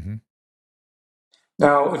bankrupt. Mm-hmm.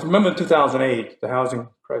 Now, if you remember in 2008, the housing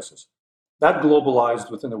crisis, that globalized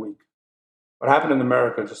within a week. What happened in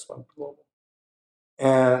America just went global.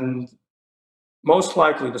 And most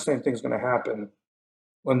likely the same thing is going to happen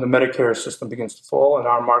when the Medicare system begins to fall and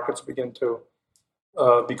our markets begin to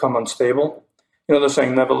become unstable. They're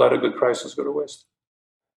saying never let a good crisis go to waste.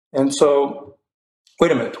 And so,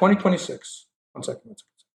 wait a minute, 2026, one second.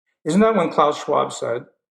 Isn't that when Klaus Schwab said,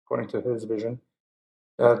 according to his vision,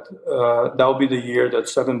 that that will be the year that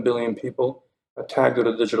 7 billion people are tagged with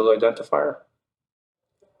a digital identifier?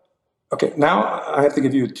 Okay, now I have to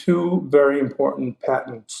give you two very important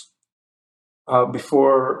patents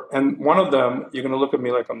and one of them, you're going to look at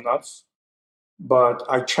me like I'm nuts, but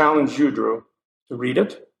I challenge you, Drew, to read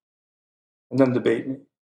it and then debate me.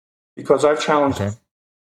 Because I've challenged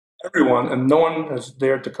everyone, and no one has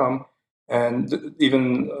dared to come and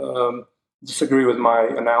even disagree with my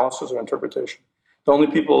analysis or interpretation. The only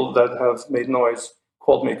people that have made noise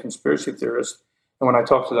called me a conspiracy theorist, and when I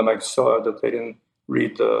talked to them, I saw that they didn't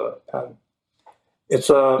read the patent. It's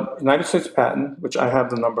a United States patent, which I have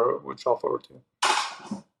the number, which I'll forward to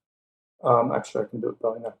you. Actually, I can do it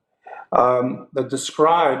probably now. That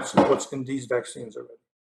describes what's in these vaccines already.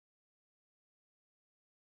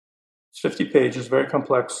 It's 50 pages, very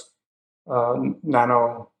complex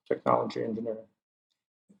nanotechnology engineering.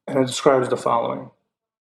 And it describes the following.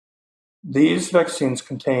 These vaccines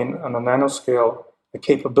contain, on a nanoscale, the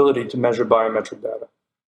capability to measure biometric data.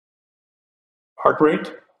 Heart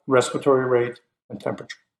rate, respiratory rate, and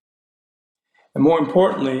temperature. And more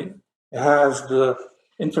importantly, it has the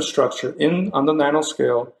infrastructure on the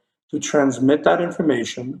nanoscale to transmit that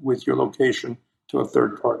information with your location to a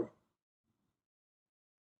third party.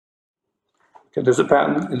 Okay, there's a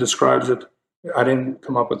patent, it describes it. I didn't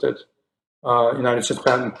come up with it. United States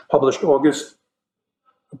patent, published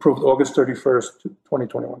approved August 31st,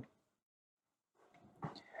 2021.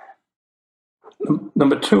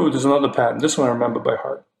 Number two, there's another patent. This one I remember by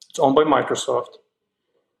heart. It's owned by Microsoft.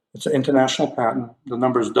 It's an international patent. The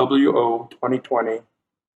number is WO 2020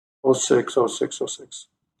 060606.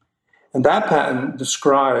 And that patent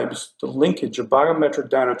describes the linkage of biometric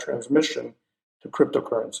data transmission to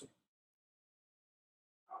cryptocurrency.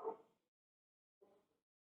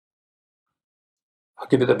 I'll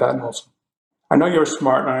give you the patent also. I know you're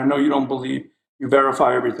smart, and I know you don't believe you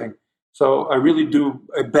verify everything. So I really do,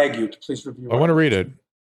 I beg you to please review it. I want to read it.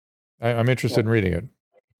 I'm interested in reading it.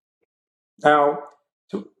 Now,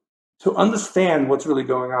 to understand what's really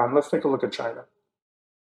going on, let's take a look at China.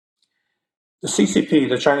 The CCP,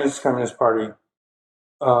 the Chinese Communist Party,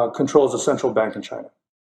 controls the central bank in China.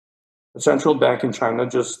 The central bank in China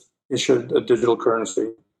just issued a digital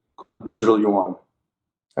currency, digital yuan.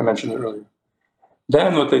 I mentioned it earlier.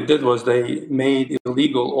 Then what they did was they made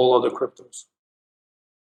illegal all other cryptos.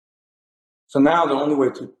 So now the only way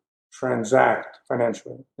to transact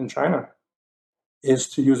financially in China is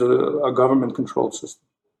to use a government-controlled system.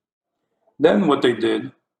 Then what they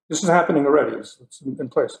did, this is happening already, it's in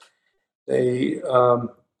place. They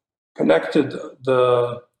connected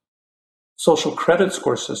the social credit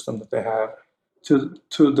score system that they have to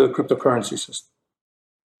the cryptocurrency system.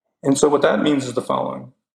 And so what that means is the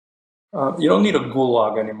following. You don't need a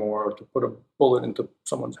gulag anymore to put a bullet into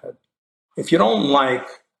someone's head. If you don't like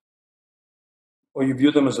or you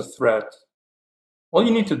view them as a threat, all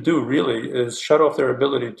you need to do really is shut off their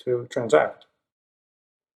ability to transact,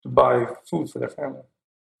 to buy food for their family.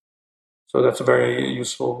 So that's a very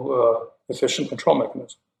useful, efficient control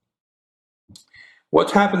mechanism.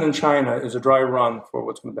 What's happened in China is a dry run for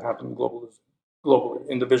what's going to happen globally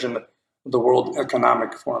in the vision of the World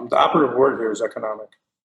Economic Forum. The operative word here is economic,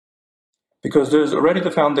 because there's already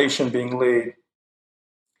the foundation being laid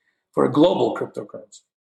for a global cryptocurrency.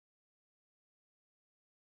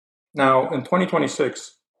 Now, in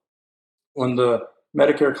 2026, when the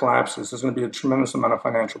Medicare collapses, there's going to be a tremendous amount of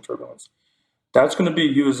financial turbulence. That's going to be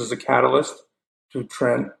used as a catalyst to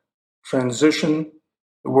transition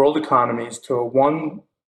the world economies to a one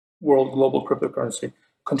world global cryptocurrency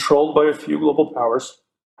controlled by a few global powers.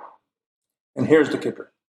 And here's the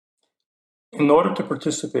kicker. In order to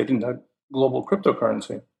participate in that global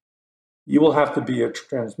cryptocurrency, you will have to be a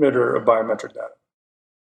transmitter of biometric data.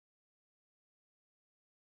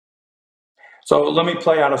 So let me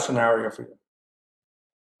play out a scenario for you.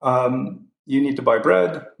 You need to buy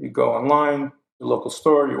bread, you go online, your local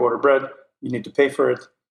store, you order bread, you need to pay for it.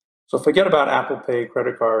 So forget about Apple Pay,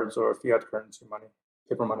 credit cards, or fiat currency money,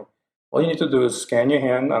 paper money. All you need to do is scan your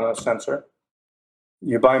hand on a sensor.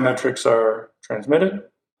 Your biometrics are transmitted.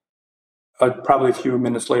 Probably a few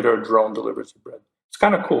minutes later, a drone delivers your bread. It's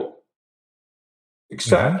kind of cool.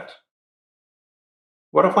 Except,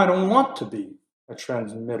 what if I don't want to be a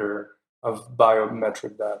transmitter of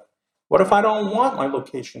biometric data? What if I don't want my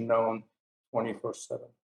location known 24/7?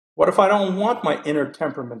 What if I don't want my inner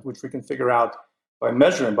temperament, which we can figure out by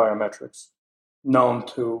measuring biometrics, known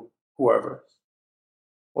to whoever?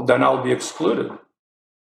 Well, then I'll be excluded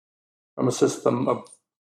from a system of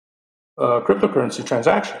cryptocurrency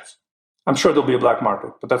transactions. I'm sure there'll be a black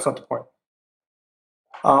market, but that's not the point.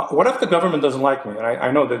 What if the government doesn't like me? And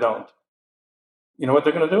I know they don't. You know what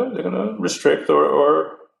they're going to do? They're going to restrict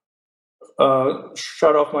or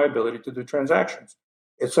shut off my ability to do transactions.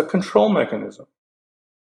 It's a control mechanism.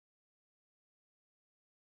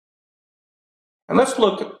 And let's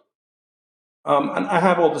look, and I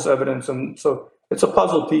have all this evidence, and so it's a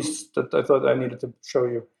puzzle piece that I thought I needed to show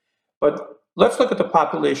you. But let's look at the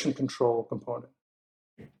population control component.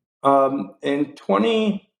 In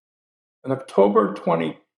October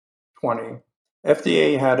 2020,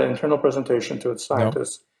 FDA had an internal presentation to its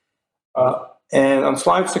scientists. And on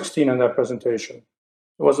slide 16 in that presentation,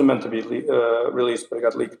 it wasn't meant to be released, but it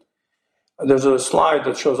got leaked. There's a slide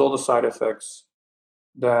that shows all the side effects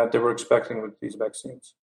that they were expecting with these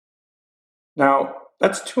vaccines. Now,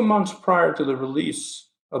 that's 2 months prior to the release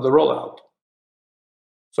of the rollout.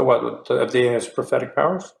 So what, the FDA has prophetic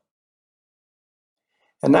powers?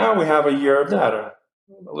 And now we have a year of data,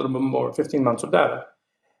 a little bit more, 15 months of data.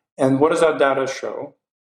 And what does that data show?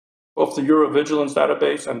 Both the Eurovigilance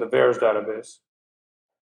database and the VAERS database,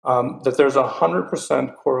 that there's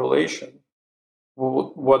 100% correlation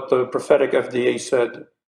with what the prophetic FDA said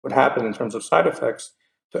would happen in terms of side effects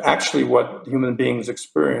to actually what human beings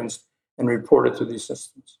experienced and reported to these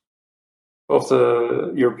systems, both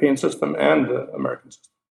the European system and the American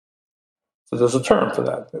system. So there's a term for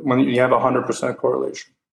that, when you have 100%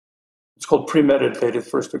 correlation. It's called premeditated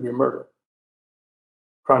first-degree murder,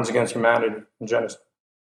 crimes against humanity and genocide.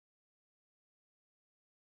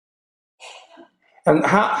 And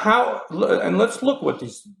and let's look what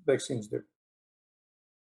these vaccines do.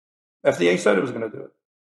 FDA said it was going to do it.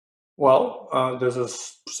 Well, there's a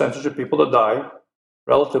percentage of people that die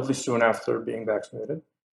relatively soon after being vaccinated,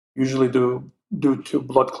 usually due to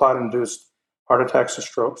blood clot-induced heart attacks or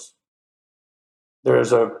strokes.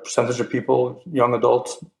 There's a percentage of people, young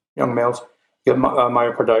adults, young males, get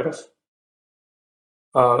myocarditis.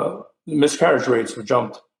 Miscarriage rates have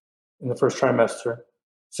jumped in the first trimester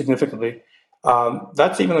significantly.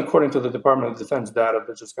 That's even according to the Department of Defense data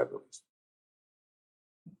that just got released.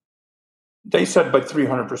 They said by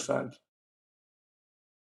 300%.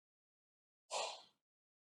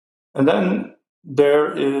 And then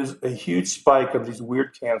there is a huge spike of these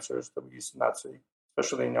weird cancers that we used to not see,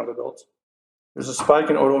 especially in young adults. There's a spike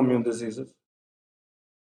in autoimmune diseases.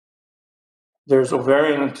 There's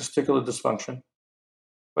ovarian and testicular dysfunction.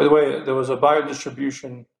 By the way, there was a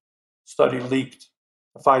biodistribution study leaked,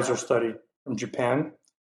 a Pfizer study from Japan.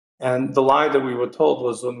 And the lie that we were told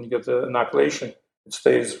was when you get the inoculation, it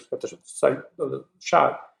stays at the site of the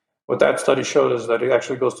shot. What that study showed is that it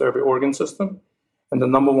actually goes to every organ system. And the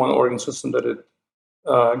number one organ system that it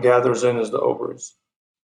gathers in is the ovaries.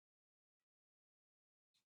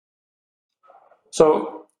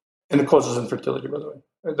 So, and it causes infertility, by the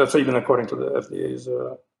way. That's even according to the FDA's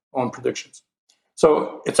own predictions.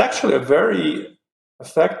 So it's actually a very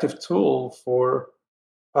effective tool for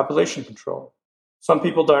population control. Some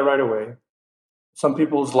people die right away. Some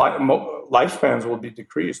people's lifespans will be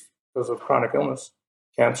decreased because of chronic illness,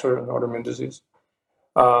 cancer, and autoimmune disease.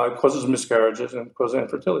 It causes miscarriages and causes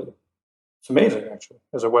infertility. It's amazing, actually,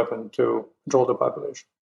 as a weapon to control the population.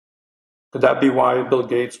 Could that be why Bill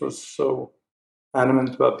Gates was so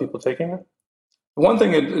adamant about people taking it? The one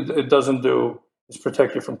thing it doesn't do is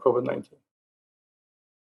protect you from COVID-19.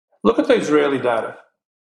 Look at the Israeli data.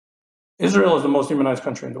 Israel is the most immunized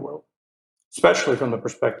country in the world, especially from the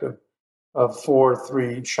perspective of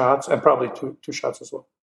 3 shots and probably two shots as well.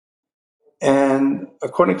 And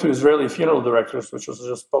according to Israeli funeral directors, which was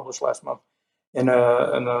just published last month in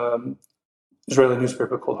an Israeli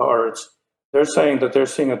newspaper called Haaretz, they're saying that they're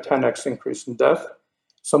seeing a 10x increase in death,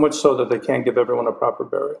 so much so that they can't give everyone a proper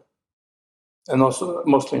burial, and also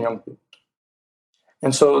mostly young people.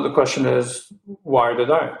 And so the question is, why are they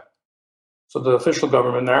dying? So the official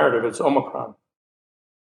government narrative, it's Omicron.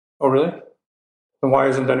 Oh, really? Then why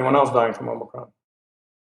isn't anyone else dying from Omicron?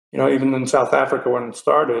 Even in South Africa when it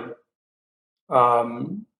started,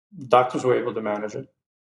 doctors were able to manage it.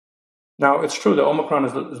 Now, it's true that Omicron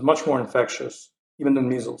is much more infectious, even than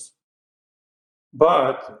measles.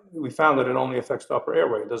 But we found that it only affects the upper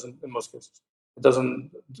airway. It doesn't, in most cases. It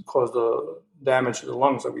doesn't cause the damage to the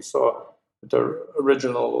lungs that we saw with the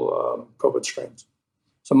original COVID strains.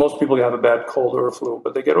 So most people have a bad cold or a flu,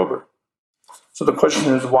 but they get over it. So the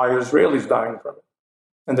question is, why are Israelis dying from it?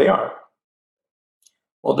 And they are.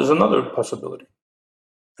 Well, there's another possibility,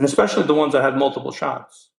 and especially the ones that had multiple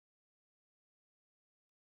shots.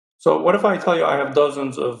 So what if I tell you I have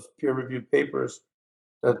dozens of peer-reviewed papers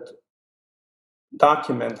that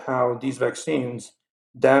document how these vaccines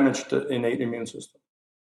damage the innate immune system?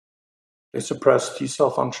 They suppress T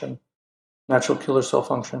cell function, natural killer cell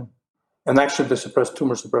function, and actually they suppress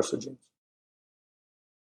tumor suppressor genes.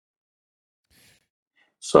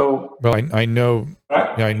 So, well, I know.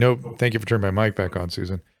 Yeah, I know. Thank you for turning my mic back on,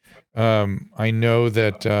 Susan. I know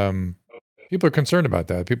that people are concerned about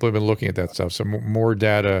that. People have been looking at that stuff. So more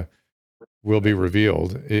data will be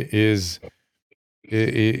revealed. Take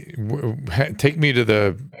me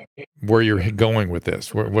to where you're going with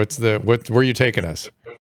this. Where are you taking us?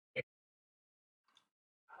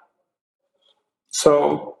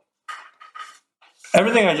 So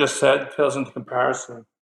everything I just said pales into comparison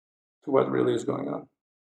to what really is going on.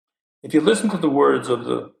 If you listen to the words of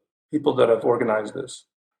the people that have organized this,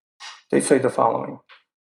 they say the following: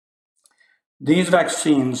 these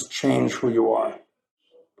vaccines change who you are.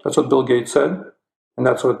 That's what Bill Gates said, and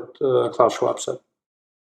that's what Klaus Schwab said.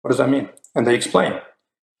 What does that mean? And they explain.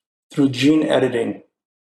 Through gene editing.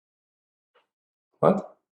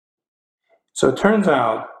 What? So it turns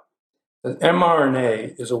out that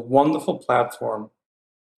mRNA is a wonderful platform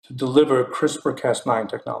to deliver CRISPR-Cas9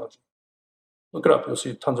 technology. Look it up, you'll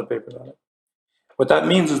see tons of papers on it. What that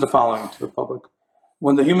means is the following to the public.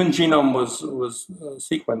 When the human genome was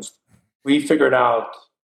sequenced, we figured out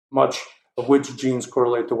much of which genes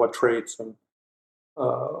correlate to what traits and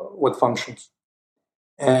what functions.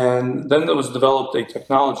 And then there was developed a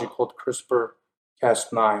technology called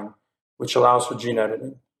CRISPR-Cas9, which allows for gene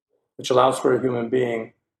editing, which allows for a human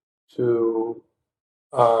being to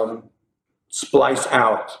splice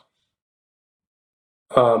out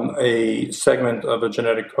a segment of a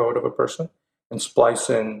genetic code of a person and splice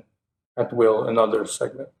in at will another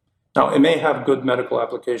segment. Now, it may have good medical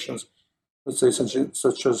applications, let's say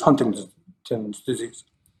such as Huntington's disease.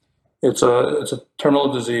 It's a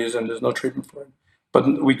terminal disease and there's no treatment for it.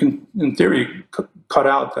 But we can, in theory, cut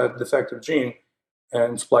out that defective gene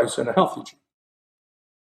and splice in a healthy gene.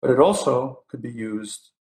 But it also could be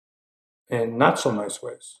used in not so nice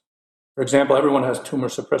ways. For example, everyone has tumor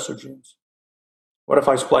suppressor genes. What if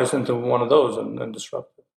I splice into one of those and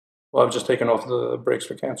disrupt it? Well, I've just taken off the brakes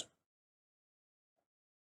for cancer.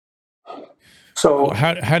 So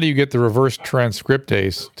how do you get the reverse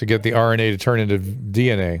transcriptase to get the RNA to turn into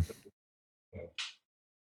DNA?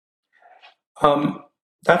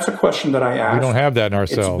 That's a question that I asked. We don't have that in our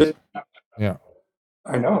cells. Yeah.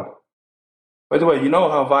 I know. By the way, you know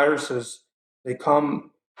how viruses, they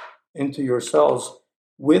come into your cells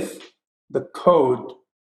with the code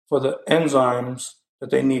for the enzymes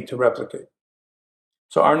that they need to replicate.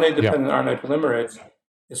 So RNA-dependent RNA polymerase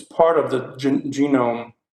is part of the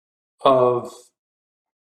genome of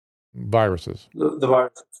viruses. The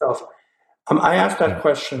virus itself. I asked that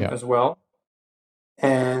question as well,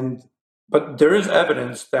 but there is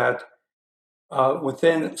evidence that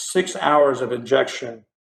within 6 hours of injection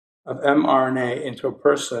of mRNA into a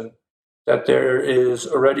person, that there is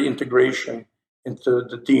already integration into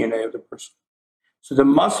the DNA of the person. So there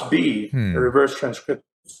must be a reverse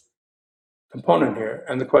transcriptase component here.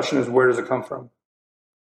 And the question is, where does it come from?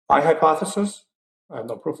 My hypothesis, I have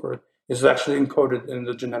no proof for it, is actually encoded in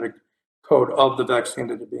the genetic code of the vaccine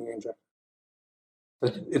that is being injected.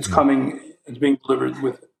 that it's coming, it's being delivered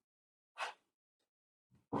with it.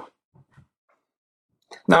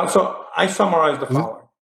 Now, so I summarize the following.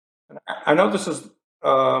 I know this is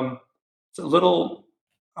it's a little,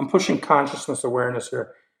 I'm pushing consciousness awareness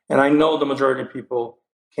here. And I know the majority of people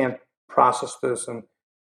can't process this and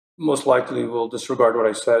most likely will disregard what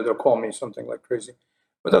I said or call me something like crazy.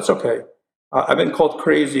 But that's okay. I've been called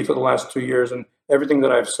crazy for the last 2 years, and everything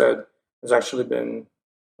that I've said has actually been,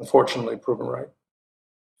 unfortunately, proven right.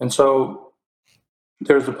 And so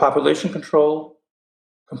there's a population control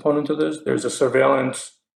component to this. There's a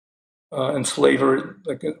surveillance and slavery,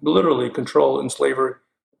 like literally control and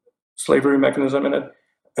slavery mechanism in it.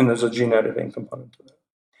 And there's a gene editing component to that.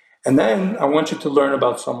 And then I want you to learn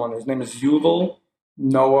about someone. His name is Yuval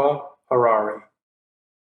Noah Harari.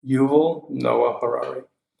 Yuval Noah Harari.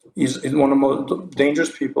 He's one of the most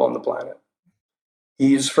dangerous people on the planet.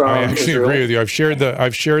 He's from I actually Israel. agree with you. I've shared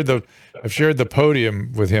the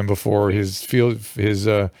podium with him before. He was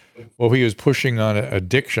pushing on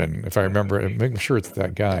addiction, if I remember. I'm sure it's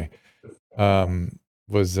that guy. Or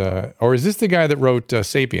is this the guy that wrote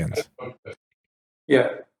 *Sapiens*? Yeah.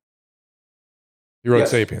 He wrote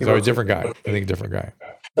Yes, *Sapiens*. he wrote a different guy. I think a different guy.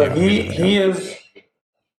 So Yeah, he is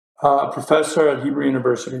a professor at Hebrew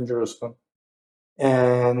University in Jerusalem,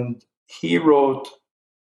 and he wrote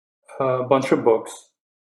a bunch of books.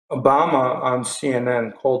 Obama on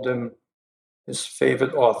CNN called him his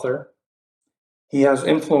favorite author. He has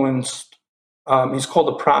influenced, he's called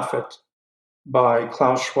a prophet by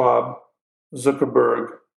Klaus Schwab, Zuckerberg,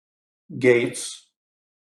 Gates,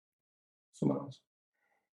 someone else.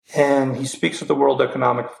 And he speaks at the World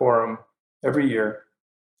Economic Forum every year.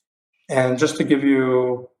 And just to give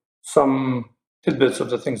you some tidbits of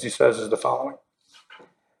the things he says is the following.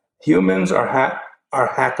 Humans are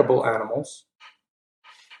hackable animals.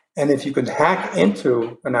 And if you could hack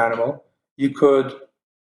into an animal, you could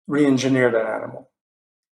re-engineer that animal.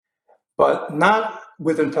 But not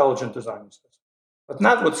with intelligent design, but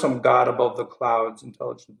not with some God above the clouds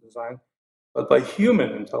intelligent design, but by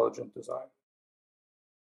human intelligent design.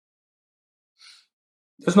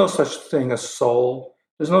 There's no such thing as soul.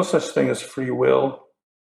 There's no such thing as free will.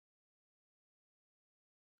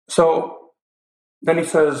 So then he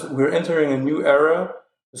says, we're entering a new era.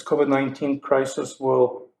 This COVID-19 crisis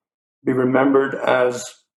will be remembered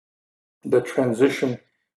as the transition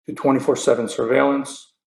to 24/7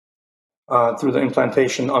 surveillance through the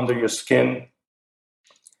implantation under your skin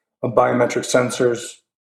of biometric sensors.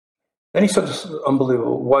 Then he said this is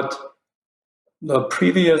unbelievable. What the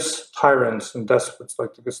previous tyrants and despots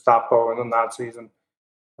like the Gestapo and the Nazis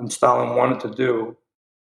and Stalin wanted to do,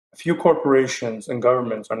 a few corporations and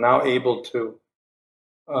governments are now able to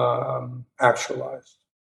actualize.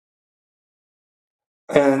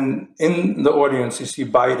 And in the audience, you see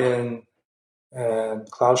Biden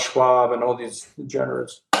and Klaus Schwab and all these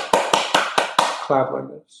degenerates clap like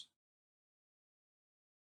this.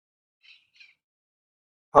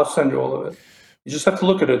 I'll send you all of it. You just have to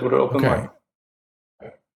look at it with an open mind.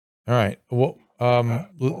 All right. Well,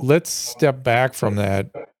 let's step back from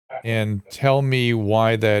that and tell me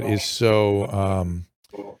why that is so.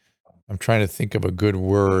 I'm trying to think of a good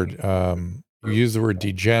word. You use the word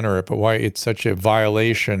degenerate, but why it's such a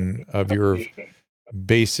violation of your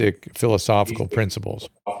basic philosophical principles.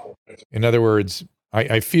 In other words,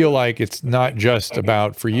 I feel like it's not just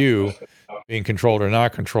about, for you, being controlled or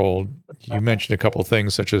not controlled. You mentioned a couple of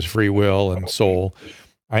things such as free will and soul.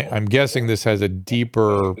 I'm guessing this has a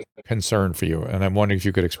deeper concern for you, and I'm wondering if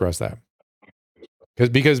you could express that.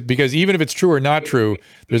 Because even if it's true or not true,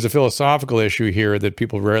 there's a philosophical issue here that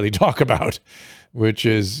people rarely talk about, which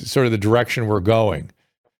is sort of the direction we're going.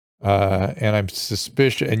 And I'm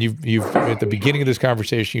suspicious. And you've at the beginning of this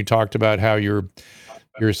conversation, you talked about how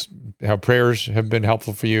how prayers have been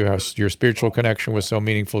helpful for you, how your spiritual connection was so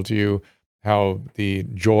meaningful to you, how the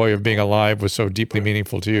joy of being alive was so deeply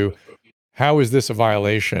meaningful to you. How is this a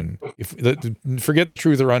violation? Forget the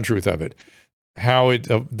truth or untruth of it. How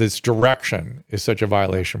this direction is such a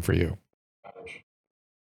violation for you.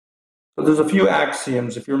 So there's a few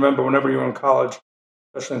axioms. If you remember, whenever you were in college,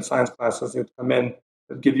 especially in science classes, you'd come in,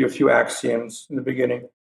 they'll give you a few axioms in the beginning.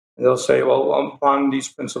 And they'll say, well, upon these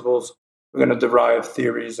principles, we're going to derive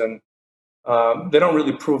theories. And they don't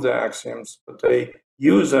really prove the axioms, but they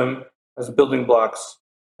use them as building blocks.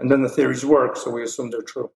 And then the theories work, so we assume they're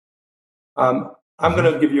true. I'm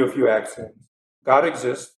going to give you a few axioms. God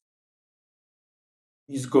exists.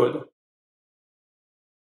 He's good.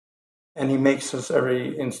 And he makes us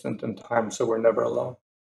every instant in time, so we're never alone.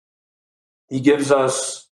 He gives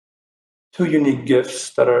us two unique gifts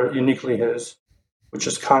that are uniquely his, which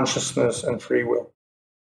is consciousness and free will.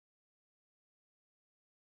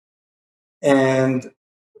 and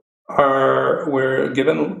we're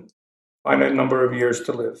given a finite number of years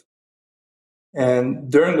to live. And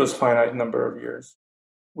during those finite number of years,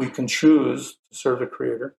 we can choose to serve the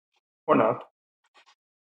Creator or not.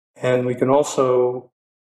 And we can also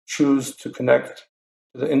choose to connect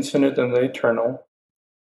to the infinite and the eternal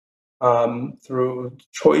through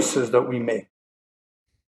choices that we make.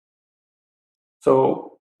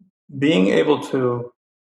 So being able to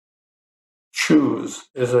choose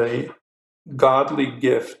is a godly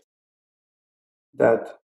gift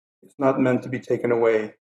that is not meant to be taken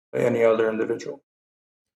away by any other individual.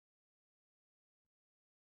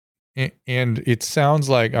 And it sounds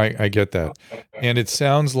like I get that. And it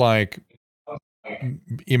sounds like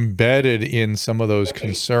embedded in some of those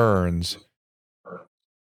concerns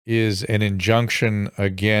is an injunction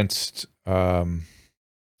against, an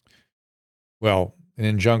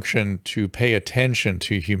injunction to pay attention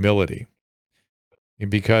to humility.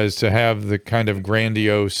 Because to have the kind of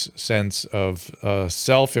grandiose sense of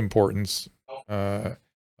self-importance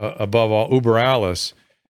above all, uber alles,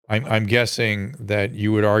 I'm guessing that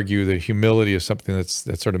you would argue that humility is something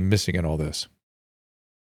that's sort of missing in all this.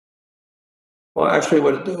 Well, actually,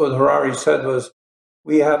 what Harari said was,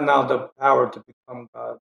 we have now the power to become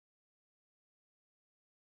God.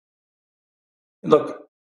 Look,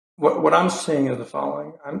 what I'm seeing is the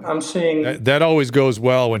following. I'm seeing... That always goes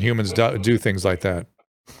well when humans do things like that.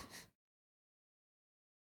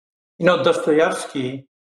 You know, Dostoevsky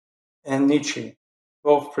and Nietzsche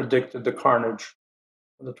both predicted the carnage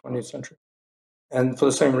of the 20th century. And for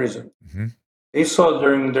the same reason. Mm-hmm. They saw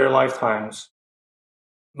during their lifetimes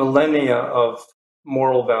millennia of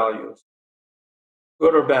moral values,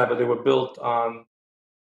 good or bad, but they were built on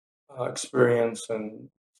experience and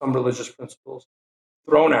some religious principles,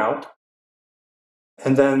 thrown out.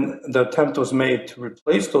 And then the attempt was made to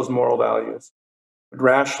replace those moral values with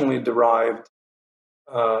rationally derived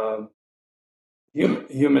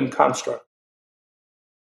human construct.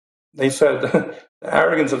 They said the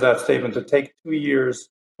arrogance of that statement to take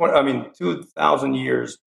 2,000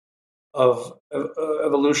 years of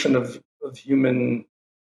evolution of human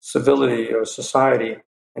civility or society,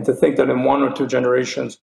 and to think that in 1 or 2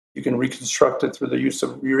 generations you can reconstruct it through the use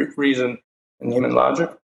of reason and human logic.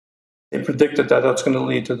 They predicted that that's going to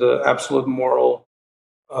lead to the absolute moral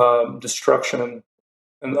destruction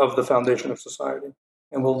and of the foundation of society,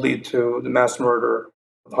 and will lead to the mass murder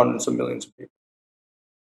of hundreds of millions of people.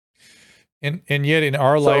 And yet in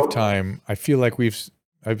our lifetime, I feel like we've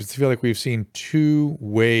seen 2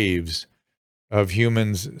 waves of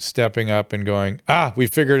humans stepping up and going, we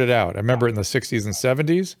figured it out. I remember in the 60s and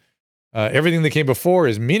 70s, everything that came before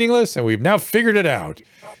is meaningless, and we've now figured it out.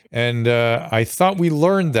 And I thought we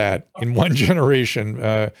learned that in 1 generation.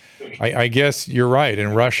 I guess you're right.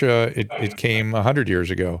 In Russia, it came 100 years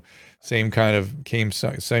ago. Same kind of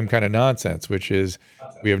nonsense, which is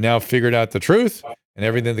we have now figured out the truth, and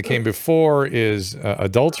everything that came before is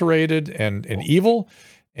adulterated and evil,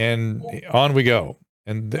 and on we go.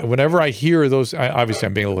 And whenever I hear those, obviously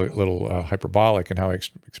I'm being a little hyperbolic in how I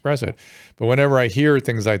express it, but whenever I hear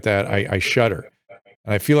things like that, I shudder.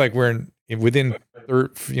 And I feel like we're within,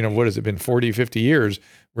 what has it been, 40, 50 years,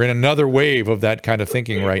 we're in another wave of that kind of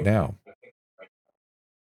thinking right now.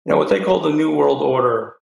 You know, what they call the New World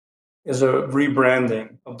Order is a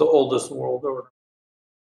rebranding of the oldest world order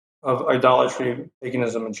of idolatry,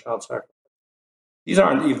 paganism, and child sacrifice. These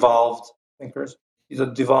aren't evolved thinkers. These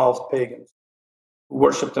are devolved pagans who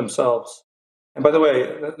worship themselves. And by the way,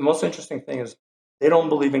 the most interesting thing is they don't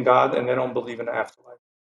believe in God and they don't believe in the afterlife.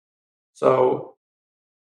 So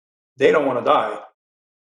they don't want to die.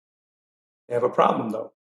 They have a problem,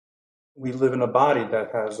 though. We live in a body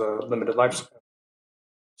that has a limited lifespan.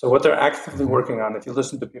 So what they're actively working on, if you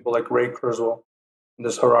listen to people like Ray Kurzweil and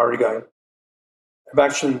this Harari guy, have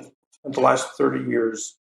actually spent the last 30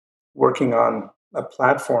 years working on a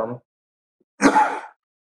platform,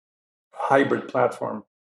 hybrid platform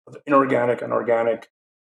of inorganic and organic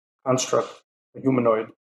construct, a humanoid,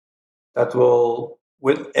 that will,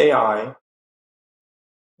 with AI,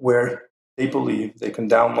 where they believe they can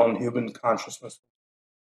download human consciousness.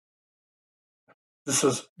 This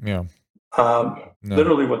is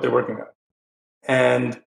literally what they're working on.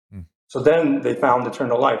 And so then they found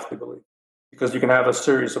eternal life, they believe, because you can have a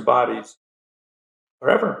series of bodies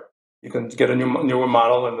forever. You can get a newer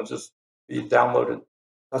model and it'll just be downloaded.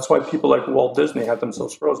 That's why people like Walt Disney had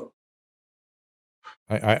themselves frozen.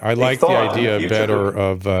 I like the idea better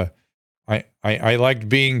of... I liked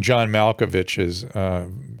being John Malkovich's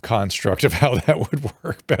construct of how that would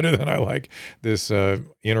work better than I like this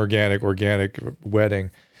inorganic, organic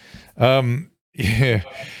wedding. Yeah,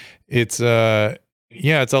 it's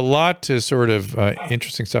Yeah, it's a lot to sort of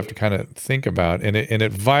interesting stuff to kind of think about, and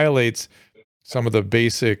it violates some of the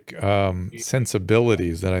basic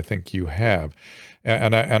sensibilities that I think you have.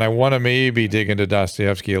 And I want to maybe dig into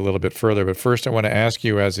Dostoevsky a little bit further, but first I want to ask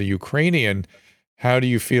you, as a Ukrainian, how do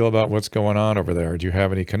you feel about what's going on over there? Do you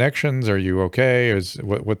have any connections? Are you okay?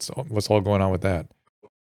 What's all going on with that?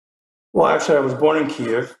 Well, actually, I was born in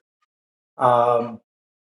Kiev. Um,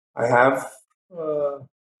 I have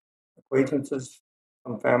acquaintances,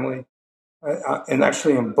 some family, and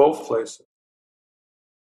actually in both places.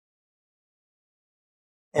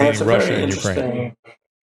 And Meaning it's a Russia very and Ukraine. interesting,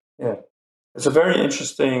 yeah, it's a very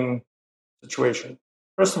interesting situation.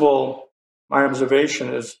 First of all, my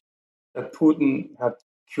observation is that Putin had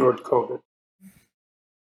cured COVID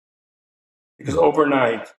because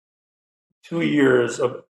overnight, 2 years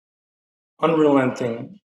of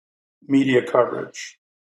unrelenting media coverage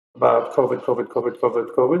about COVID, COVID, COVID,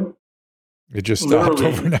 COVID, COVID, It just stopped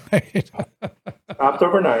literally overnight. stopped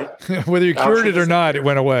overnight. Whether you cured Fauci it or not, it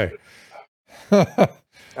went away.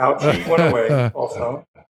 Fauci went away also.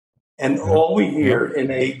 And all we hear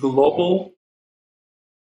in a global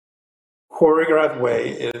choreographed way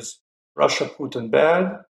is Russia, Putin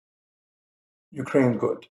bad, Ukraine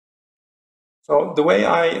good. So the way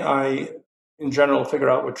I in general figure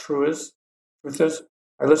out what truth is,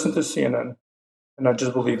 I listen to CNN and I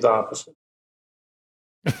just believe the opposite.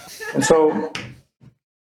 And so,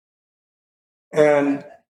 and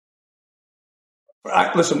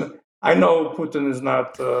listen, I know Putin is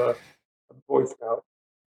not a Boy Scout.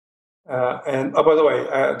 And by the way,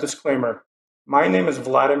 disclaimer, my name is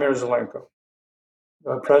Vladimir Zelenko.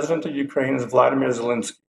 The president of Ukraine is Vladimir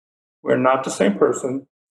Zelensky. We're not the same person.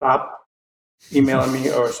 Stop emailing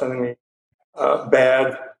me or sending me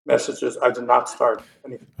bad messages. I did not start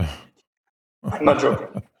anything. I'm not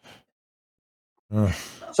joking.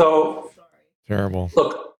 So, Terrible.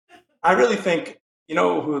 look, I really think, you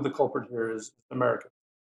know who the culprit here is? America.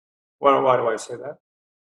 Why do I say that?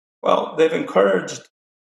 Well, they've encouraged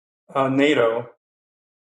NATO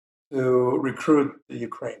to recruit the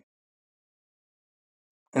Ukraine.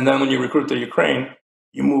 And then when you recruit the Ukraine,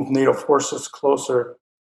 you move NATO forces closer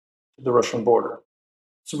to the Russian border.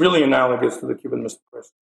 It's really analogous to the Cuban Missile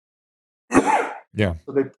Crisis. Yeah.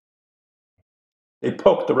 So they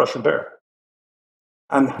poked the Russian bear.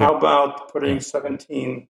 And how about putting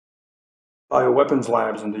 17 bioweapons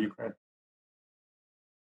labs into Ukraine?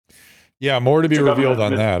 Yeah, more to be revealed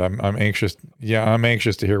on that. I'm anxious. Yeah, I'm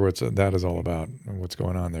anxious to hear that is all about and what's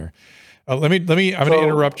going on there. Let me. I'm going to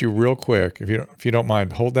interrupt you real quick, if you don't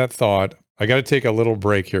mind. Hold that thought. I got to take a little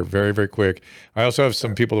break here, very, very quick. I also have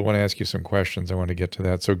some people that want to ask you some questions. I want to get to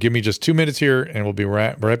that. So give me just 2 minutes here, and we'll be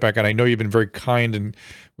right back. And I know you've been very kind and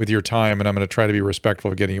with your time, and I'm going to try to be respectful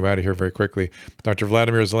of getting you out of here very quickly. Dr.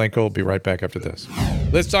 Vladimir Zelenko will be right back after this.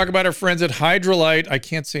 Let's talk about our friends at Hydralyte. I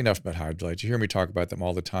can't say enough about Hydralyte. You hear me talk about them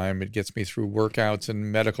all the time. It gets me through workouts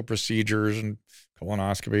and medical procedures and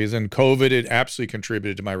colonoscopies and COVID. It absolutely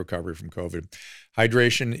contributed to my recovery from COVID.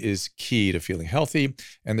 Hydration is key to feeling healthy,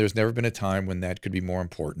 and there's never been a time when that could be more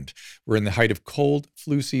important. We're in the height of cold,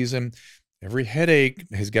 flu season. Every headache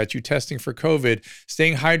has got you testing for COVID.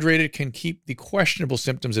 Staying hydrated can keep the questionable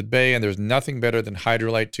symptoms at bay, and there's nothing better than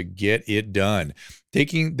Hydralyte to get it done.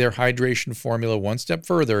 Taking their hydration formula one step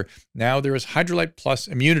further, now there is Hydralyte Plus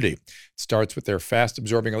Immunity. It starts with their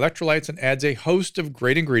fast-absorbing electrolytes and adds a host of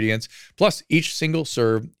great ingredients. Plus, each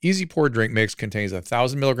single-serve, easy-pour drink mix contains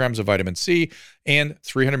 1,000 milligrams of vitamin C and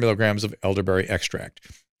 300 milligrams of elderberry extract.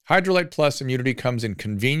 Hydralyte Plus Immunity comes in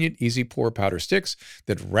convenient, easy-pour powder sticks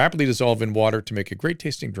that rapidly dissolve in water to make a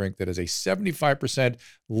great-tasting drink that has a 75%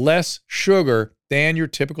 less sugar than your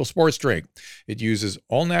typical sports drink. It uses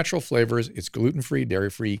all-natural flavors. It's gluten-free,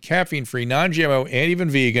 dairy-free, caffeine-free, non-GMO, and even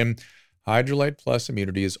vegan. Hydralyte Plus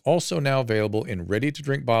Immunity is also now available in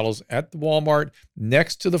ready-to-drink bottles at the Walmart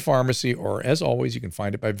next to the pharmacy, or as always, you can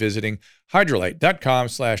find it by visiting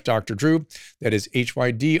hydralyte.com/Dr. Drew. That is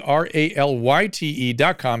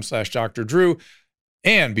HYDRALYTE.com/Dr. Drew.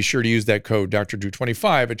 And be sure to use that code Dr. Drew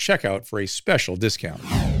 25 at checkout for a special discount.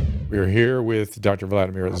 We're here with Dr.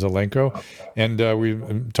 Vladimir Zelenko, and we've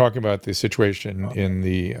been talking about the situation in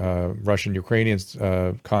the Russian-Ukrainian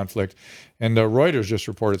conflict. And Reuters just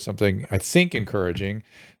reported something, I think, encouraging.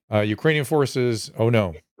 Ukrainian forces, oh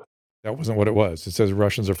no, that wasn't what it was. It says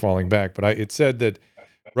Russians are falling back. But it said that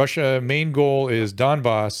Russia's main goal is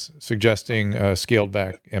Donbass, suggesting scaled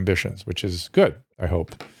back ambitions, which is good, I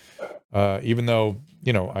hope. Even though,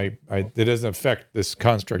 it doesn't affect this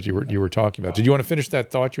construct you were talking about. Did you want to finish that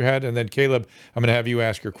thought you had? And then, Caleb, I'm going to have you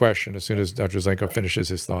ask your question as soon as Dr. Zelenko finishes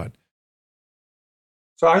his thought.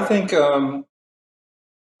 So I think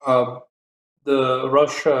the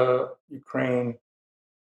Russia-Ukraine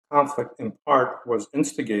conflict in part was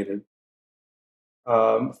instigated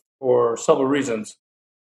for several reasons,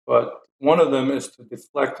 but one of them is to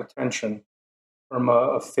deflect attention from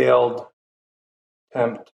a failed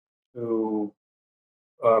attempt to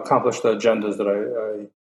accomplish the agendas that I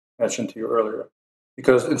mentioned to you earlier.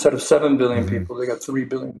 Because instead of 7 billion people, they got 3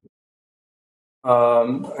 billion.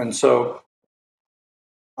 And so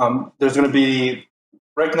there's going to be,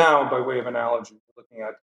 right now, by way of analogy, we're looking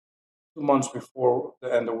at 2 months before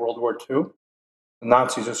the end of World War II. The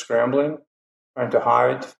Nazis are scrambling, trying to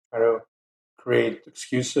hide, trying to create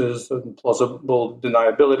excuses and plausible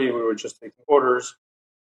deniability. We were just taking orders,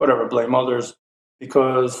 whatever, blame others.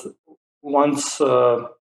 Because once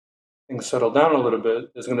things settle down a little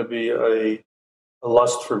bit, there's going to be a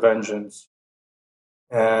lust for vengeance.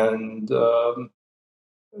 And they're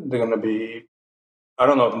going to be, I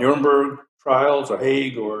don't know if Nuremberg trials or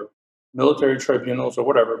Hague or military tribunals or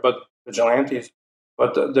whatever, but vigilantes.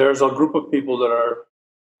 But there's a group of people that are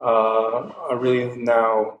really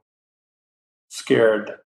now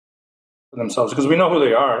scared for themselves because we know who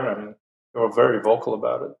they are. I mean, they were very vocal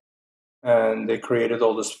about it. And they created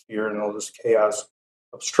all this fear and all this chaos,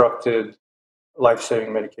 obstructed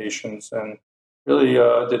life-saving medications, and really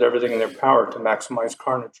did everything in their power to maximize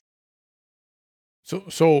carnage.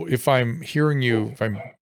 So if I'm hearing you, if I'm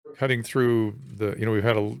cutting through the,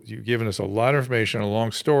 you've given us a lot of information, a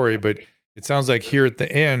long story, but it sounds like here at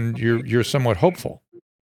the end, you're somewhat hopeful.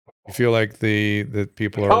 You feel like that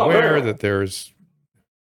people are aware that there's,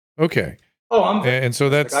 okay. And so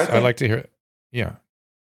that's, I like to hear it. Yeah.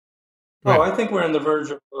 I think we're on the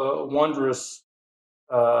verge of a wondrous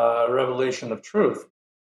revelation of truth.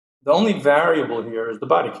 The only variable here is the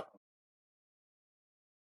body count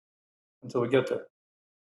until we get there.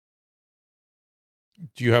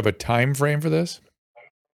 Do you have a time frame for this?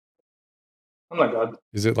 Oh my God.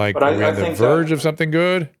 Is it like we're on the verge of something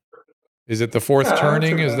good? Is it the fourth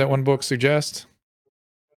turning, as that one book suggests?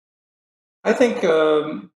 I think,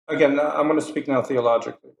 again, I'm going to speak now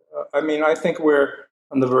theologically. I think we're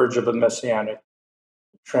on the verge of a messianic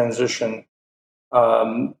transition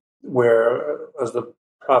where, as the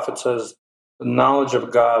prophet says, the knowledge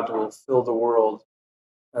of God will fill the world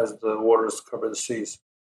as the waters cover the seas.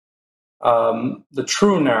 The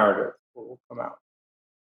true narrative will come out.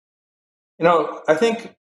 I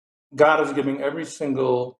think God is giving every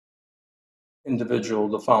single individual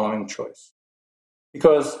the following choice.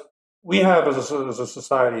 Because we have, as a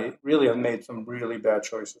society, really have made some really bad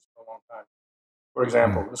choices for a long time. For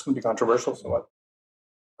example, this is going to be controversial, so what?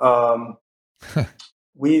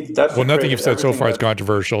 Nothing you've said so far is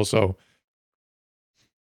controversial, so.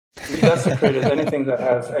 We've desecrated anything that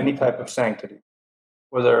has any type of sanctity,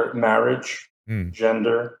 whether marriage,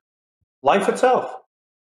 gender, life itself,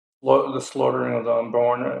 the slaughtering of the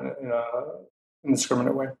unborn in an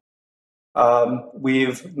indiscriminate way.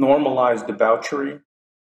 We've normalized debauchery.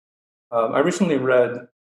 I recently read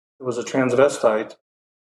there was a transvestite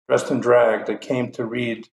dressed in drag that came to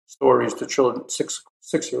read stories to children,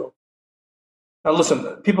 six-year-olds. Now, listen,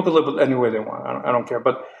 people can live it any way they want. I don't care.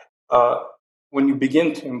 But when you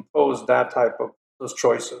begin to impose that type of those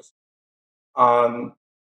choices on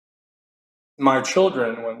my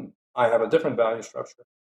children, when I have a different value structure,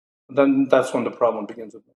 then that's when the problem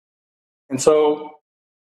begins with me. And so,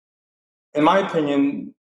 in my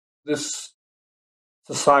opinion, this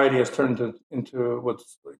society has turned into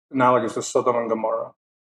what's analogous to Sodom and Gomorrah.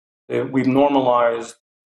 We've normalized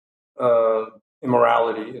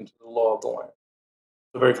immorality into the law of the land.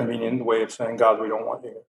 It's a very convenient way of saying, God, we don't want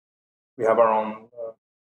you here. We have our own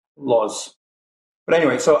laws. But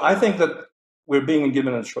anyway, so I think that we're being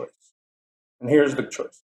given a choice. And here's the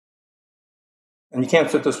choice. And you can't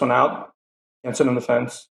sit this one out. You can't sit on the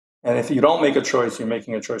fence. And if you don't make a choice, you're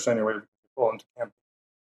making a choice anyway. You fall into camp.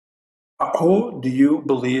 Who do you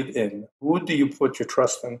believe in? Who do you put your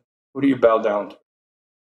trust in? Who do you bow down to?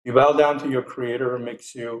 You bow down to your Creator who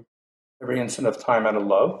makes you every instant of time out of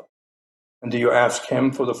love? And do you ask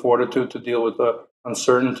Him for the fortitude to deal with the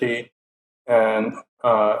uncertainty and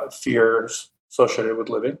fears associated with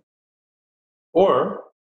living? Or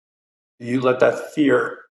do you let that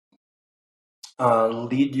fear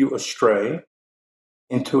lead you astray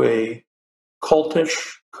into a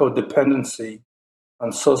cultish codependency on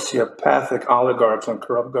sociopathic oligarchs and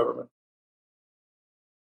corrupt government?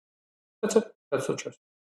 That's it. That's the choice.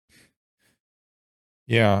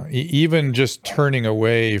 Yeah, even just turning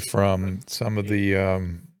away from some of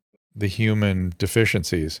the human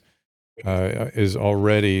deficiencies is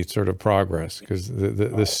already sort of progress, because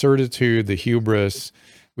the certitude, the hubris.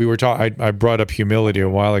 We were talking. I brought up humility a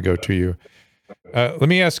while ago to you. Let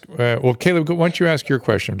me ask, well, Caleb, why don't you ask your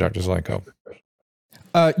question of Dr. Zelenko?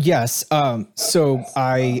 Yes. So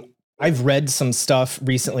I've read some stuff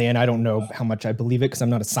recently, and I don't know how much I believe it because I'm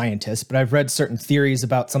not a scientist, but I've read certain theories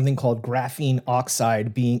about something called graphene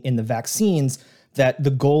oxide being in the vaccines, that the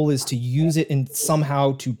goal is to use it in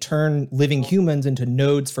somehow to turn living humans into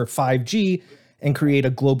nodes for 5G and create a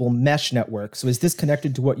global mesh network. So is this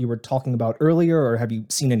connected to what you were talking about earlier, or have you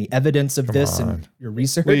seen any evidence of this in your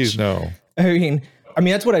research? Please, no. I mean,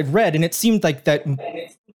 that's what I've read, and it seemed like that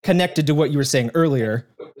connected to what you were saying earlier.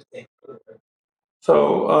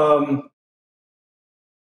 So,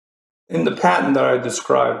 in the patent that I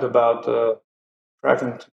described about the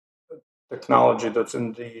tracking technology that's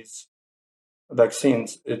in these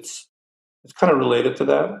vaccines, it's kind of related to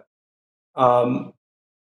that.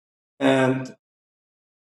 And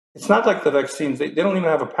it's not like the vaccines, they don't even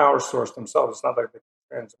have a power source themselves. It's not like they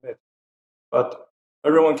transmit. But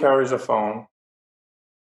everyone carries a phone.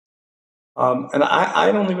 And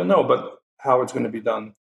I don't even know but how it's going to be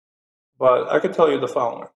done. But I could tell you the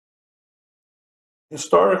following.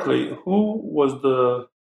 Historically, who was the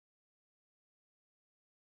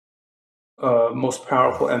most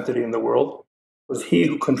powerful entity in the world? It was he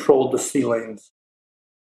who controlled the sea lanes.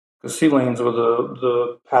 Because sea lanes were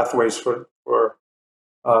the pathways for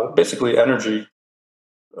basically energy,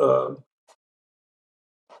 the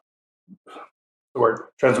word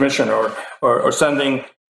transmission, or sending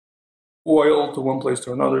oil to one place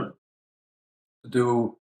to another to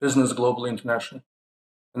do business globally, internationally.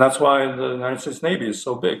 And that's why the United States Navy is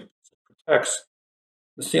so big. It protects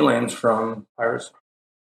the sea lanes from piracy.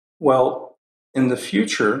 Well, in the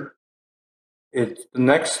future, the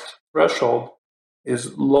next threshold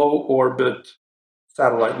is low orbit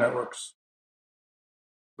satellite networks,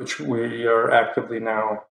 which we are actively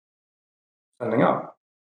now sending up.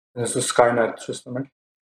 And it's the Skynet system, right?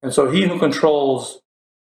 And so he who controls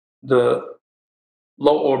the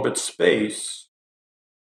low orbit space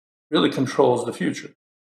really controls the future.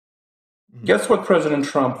 Mm-hmm. Guess what President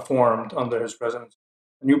Trump formed under his presidency?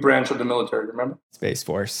 A new branch of the military, remember? Space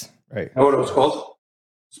Force, right. You know what it was called?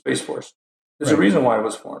 Space Force. There's a reason why it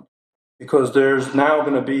was formed. Because there's now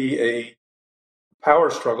going to be a power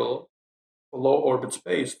struggle for low orbit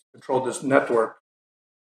space to control this network.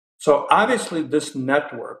 So obviously this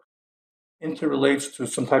network interrelates to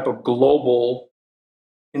some type of global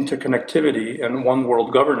interconnectivity and one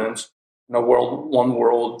world governance, and one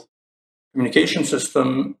world communication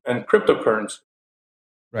system and cryptocurrency.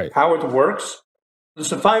 Right. How it works.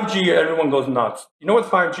 Listen, 5G, everyone goes nuts. You know what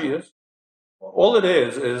 5G is? All it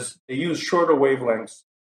is they use shorter wavelengths.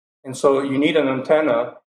 And so you need an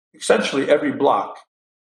antenna essentially every block.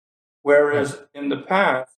 Whereas in the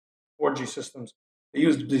past, 4G systems, they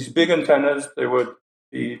used these big antennas. They would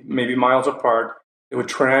be maybe miles apart. They would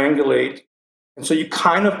triangulate. And so you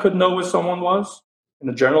kind of could know where someone was in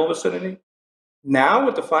the general vicinity. Now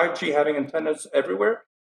with the 5G having antennas everywhere,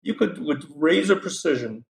 you could, with razor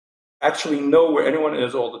precision, actually know where anyone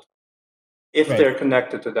is all the time if they're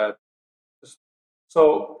connected to that.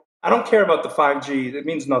 So I don't care about the 5G. It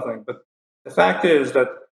means nothing. But the fact is that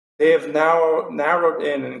they have now narrowed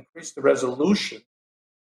in and increased the resolution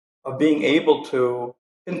of being able to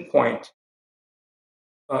pinpoint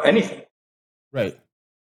anything. Right.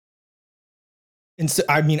 And so,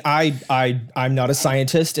 I mean, I'm not a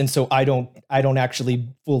scientist, and so I don't actually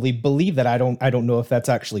fully believe that. I don't know if that's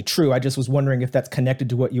actually true. I just was wondering if that's connected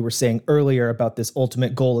to what you were saying earlier about this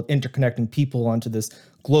ultimate goal of interconnecting people onto this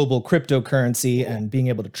global cryptocurrency and being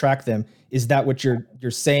able to track them. Is that what you're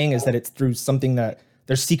saying? Is that it's through something that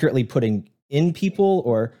they're secretly putting in people,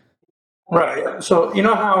 or? Right. So you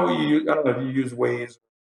know how I don't know if you use Waze.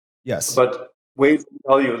 Yes. But Waze will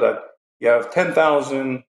tell you that you have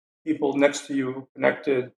 10,000 people next to you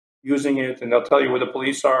connected using it, and they'll tell you where the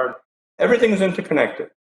police are. Everything is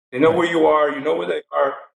interconnected. They know where you are, you know where they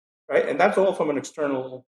are, right? And that's all from an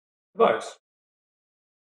external device.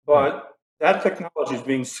 But that technology is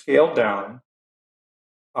being scaled down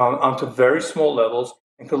onto very small levels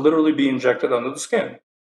and could literally be injected under the skin.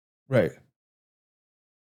 Right.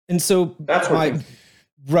 And so that's what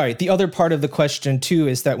right. The other part of the question too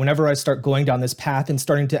is that whenever I start going down this path and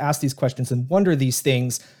starting to ask these questions and wonder these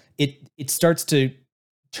things, it starts to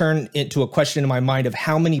turn into a question in my mind of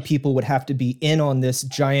how many people would have to be in on this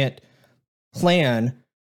giant plan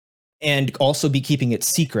and also be keeping it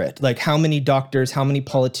secret. Like how many doctors, how many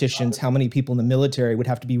politicians, how many people in the military would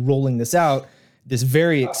have to be rolling this out, this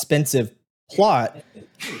very expensive plot.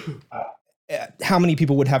 How many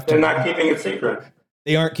people would have to? They're not keeping it secret.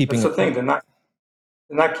 They aren't keeping it. That's the thing. They're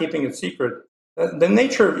not keeping it secret. The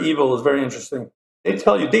nature of evil is very interesting. They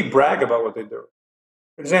tell you, they brag about what they do.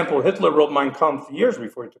 For example, Hitler wrote Mein Kampf years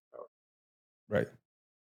before he took power. Right.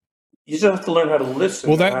 You just have to learn how to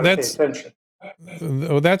listen and how to pay attention.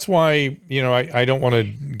 That's why, I don't want to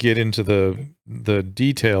get into the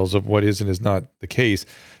details of what is and is not the case,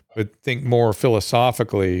 but think more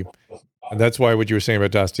philosophically. And that's why what you were saying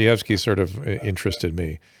about Dostoevsky sort of interested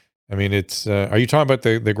me. I mean, it's, are you talking about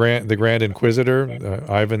the Grand Inquisitor,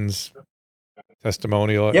 Ivan's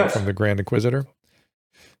testimonial from the Grand Inquisitor?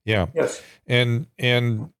 Yeah. Yes. And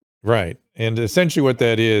right. And essentially what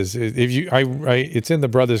that is if you, it's in the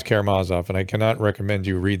Brothers Karamazov, and I cannot recommend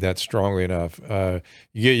you read that strongly enough.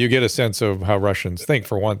 You get a sense of how Russians think,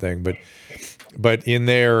 for one thing, but in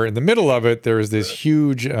the middle of it, there is this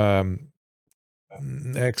huge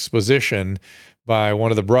exposition by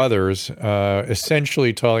one of the brothers,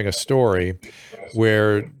 essentially telling a story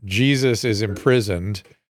where Jesus is imprisoned,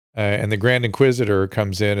 and the Grand Inquisitor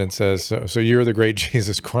comes in and says, so you're the great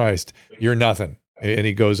Jesus Christ, you're nothing. And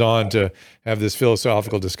he goes on to have this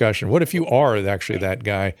philosophical discussion. What if you are actually that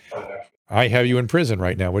guy? I have you in prison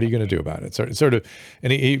right now. What are you going to do about it? Sort of,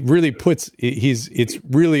 and he really puts, it's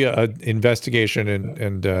really an investigation,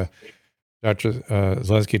 and Dr.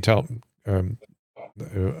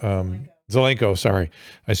 Zelenko, sorry.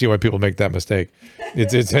 I see why people make that mistake.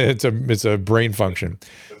 It's a brain function,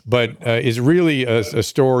 but it's really a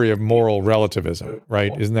story of moral relativism,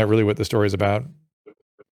 right? Isn't that really what the story is about?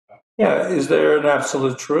 Yeah. Is there an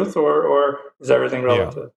absolute truth, or is everything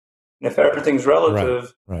relative? Yeah. And if everything's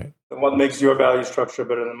relative, right, then what makes your value structure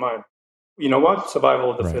better than mine? You know what? Survival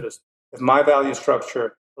of the fittest. If my value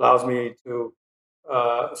structure allows me to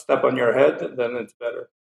step on your head, then it's better.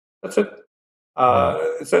 That's it.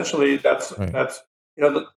 Essentially, that's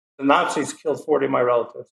the Nazis killed 40 of my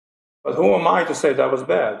relatives, but who am I to say that was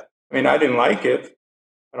bad? I mean, I didn't like it.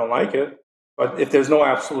 I don't like it. But if there's no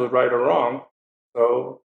absolute right or wrong,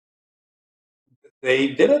 so they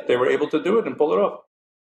did it. They were able to do it and pull it off.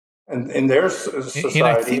 And in their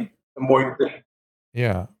society, the more you think.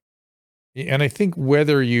 Yeah. And I think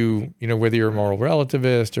whether you're a moral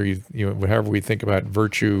relativist or however we think about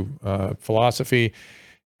virtue philosophy,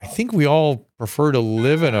 I think we all prefer to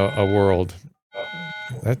live in a world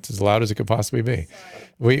that's as loud as it could possibly be.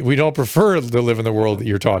 We don't prefer to live in the world that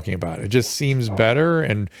you're talking about. It just seems better,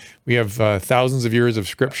 and we have thousands of years of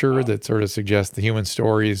scripture that sort of suggest the human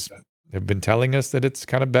stories have been telling us that it's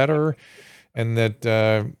kind of better, and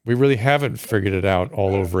that we really haven't figured it out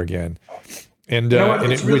all over again. And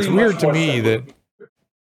it's weird to me that.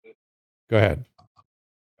 Go ahead.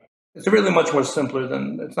 It's really much more simpler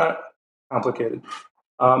it's not complicated.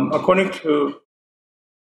 According to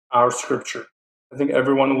our scripture, I think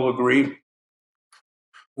everyone will agree,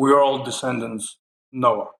 we are all descendants of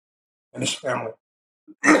Noah and his family.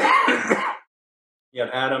 He had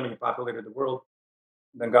Adam, he populated the world.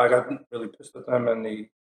 Then God got really pissed at them, and he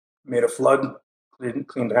made a flood,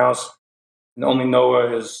 cleaned the house. And only Noah,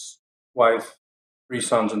 his wife, 3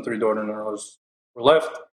 sons and 3 daughters-in-laws were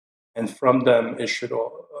left, and from them issued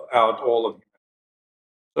out all of them.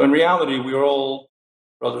 So in reality, we are all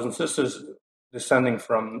brothers and sisters descending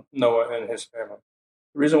from Noah and his family.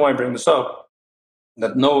 The reason why I bring this up,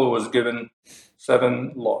 that Noah was given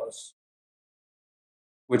 7 laws,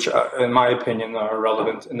 which, in my opinion, are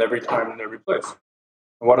relevant in every time and every place.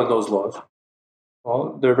 And what are those laws?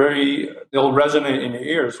 Well, they'll resonate in your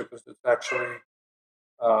ears because it's actually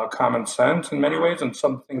common sense in many ways, and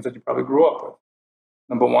some things that you probably grew up with.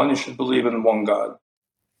 Number 1, you should believe in one God.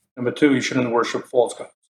 Number 2, you shouldn't worship false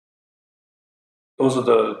gods. Those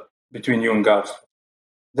are between you and God.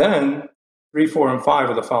 Then 3, 4, and 5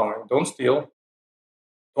 are the following: don't steal,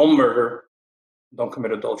 don't murder, don't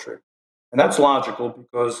commit adultery. And that's logical,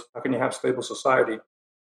 because how can you have stable society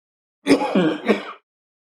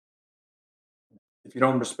if you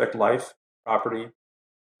don't respect life, property,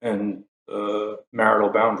 and marital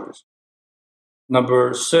boundaries?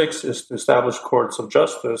 Number 6 is to establish courts of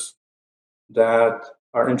justice that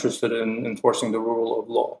are interested in enforcing the rule of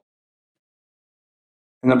law.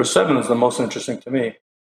 And number 7 is the most interesting to me,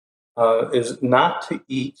 is not to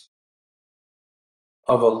eat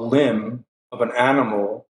of a limb of an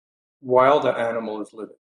animal while the animal is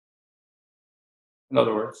living. In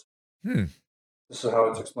other words, this is how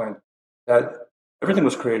it's explained, that everything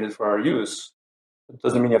was created for our use. It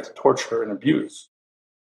doesn't mean you have to torture and abuse.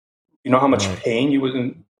 You know how much pain you would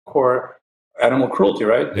incur animal cruelty,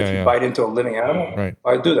 right? If you bite into a living animal,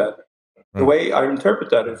 why do that? The way I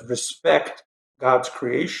interpret that is respect God's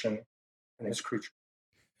creation and his creature.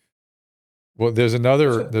 Well, there's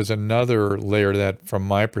another layer to that from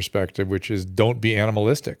my perspective, which is don't be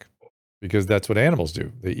animalistic, because that's what animals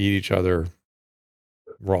do. They eat each other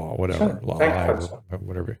raw, whatever, live, or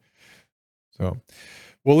whatever. So,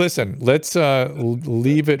 Well, listen, let's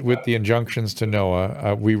leave it with the injunctions to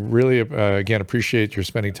Noah. We really, again, appreciate your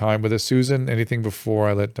spending time with us. Susan, anything before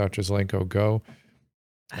I let Dr. Zelenko go?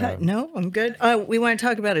 No, I'm good. We want to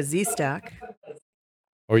talk about a Z-Stack.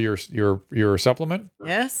 Oh, your supplement?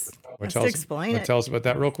 Yes. Let's explain it. Tell us about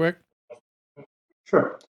that real quick.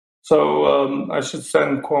 Sure. So I should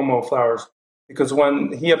send Cuomo flowers because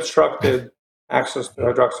when he obstructed access to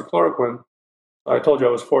hydroxychloroquine, I told you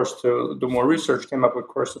I was forced to do more research, came up with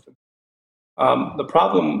quercetin. The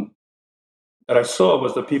problem that I saw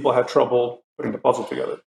was that people had trouble putting the puzzle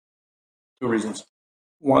together. Two reasons.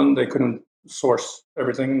 One, they couldn't source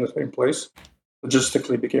everything in the same place.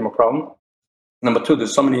 Logistically became a problem. Number two,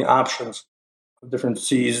 there's so many options of different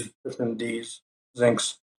C's, different D's,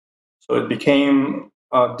 zincs. So it became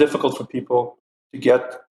difficult for people to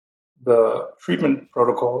get the treatment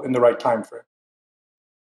protocol in the right time frame.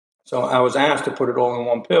 So I was asked to put it all in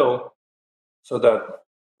one pill so that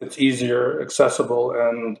it's easier, accessible,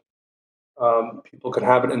 and people could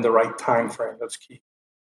have it in the right time frame. That's key.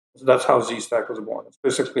 So that's how Z-Stack was born. It's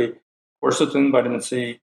basically quercetin, vitamin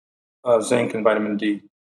C, zinc, and vitamin D,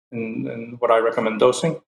 and what I recommend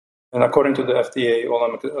dosing. And according to the FDA, all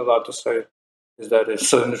I'm allowed to say is that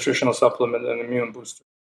it's a nutritional supplement and immune booster.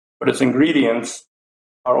 But its ingredients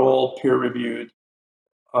are all peer-reviewed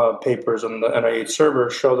papers on the NIH server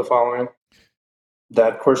show the following: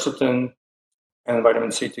 that quercetin and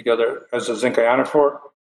vitamin C together as a zinc ionophore,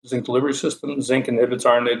 zinc delivery system. Zinc inhibits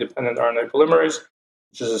RNA-dependent RNA polymerase,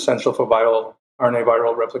 which is essential for RNA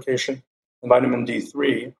viral replication. And vitamin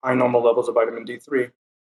D3, high normal levels of vitamin D3,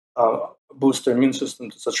 boost the immune system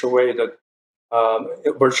to such a way that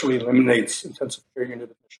it virtually eliminates intensive care unit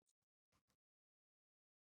admissions.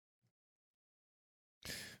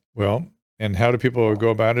 Well, and how do people go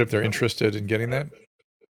about it if they're interested in getting that?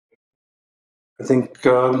 I think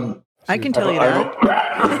I can tell you that.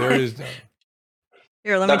 There it is.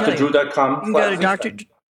 Here, let me tell you. DrDrew.com. You can go to Dr.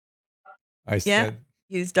 I said,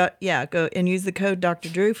 go and use the code Dr.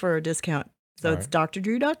 Drew for a discount. So All it's right.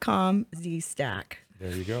 DrDrew.com Z-Stack.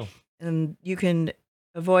 There you go. And you can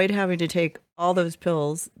avoid having to take all those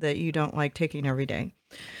pills that you don't like taking every day.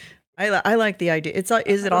 I like the idea.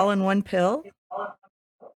 Is it all in one pill?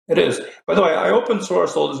 It is. By the way, I open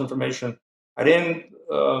sourced all this information. I didn't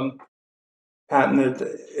patent it.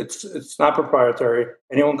 It's not proprietary.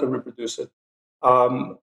 Anyone could reproduce it.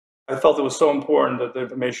 I felt it was so important that the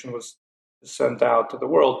information was sent out to the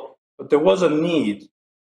world. But there was a need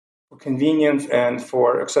for convenience and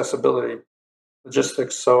for accessibility,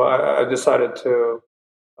 logistics. So I decided to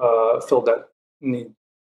fill that need.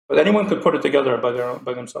 But anyone could put it together by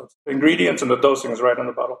themselves. The ingredients and the dosing is right on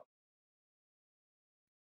the bottle.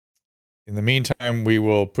 In the meantime, we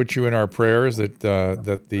will put you in our prayers that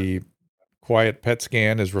the quiet PET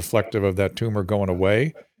scan is reflective of that tumor going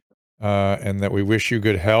away, and that we wish you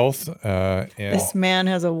good health. This man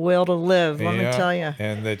has a will to live, let me tell you.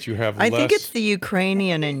 And that you have I think it's the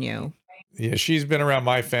Ukrainian in you. Yeah, she's been around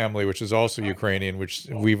my family, which is also Ukrainian, which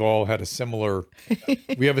we've all had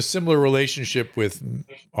we have a similar relationship with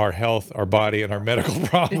our health, our body, and our medical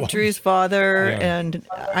problems. Drew's father, and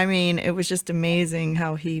I mean, it was just amazing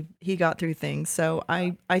how he got through things. So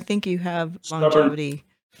I think you have longevity.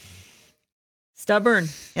 Stubborn.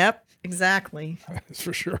 Yep, exactly. That's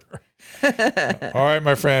for sure. All right,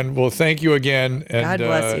 my friend. Well, thank you again. And, God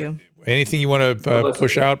bless you. Anything you want to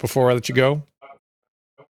push out before I let you go?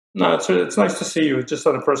 No, it's nice to see you, just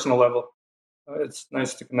on a personal level. It's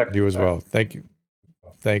nice to connect. You as well. Thank you.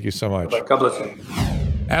 Thank you so much. God bless you.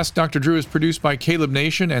 Ask Dr. Drew is produced by Caleb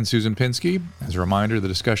Nation and Susan Pinsky. As a reminder, the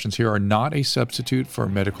discussions here are not a substitute for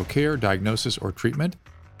medical care, diagnosis, or treatment.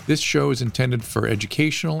 This show is intended for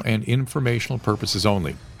educational and informational purposes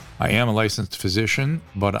only. I am a licensed physician,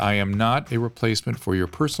 but I am not a replacement for your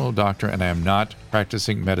personal doctor, and I am not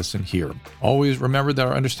practicing medicine here. Always remember that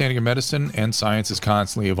our understanding of medicine and science is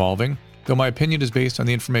constantly evolving. Though my opinion is based on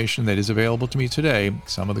the information that is available to me today,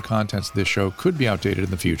 some of the contents of this show could be outdated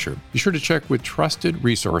in the future. Be sure to check with trusted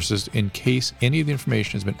resources in case any of the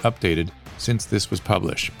information has been updated since this was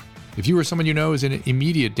published. If you or someone you know is in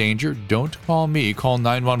immediate danger, don't call me, call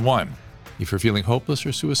 911. If you're feeling hopeless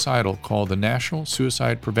or suicidal, call the National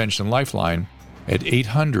Suicide Prevention Lifeline at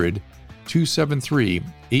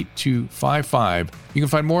 800-273-8255. You can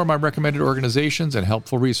find more of my recommended organizations and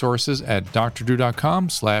helpful resources at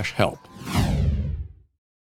drdrew.com/help.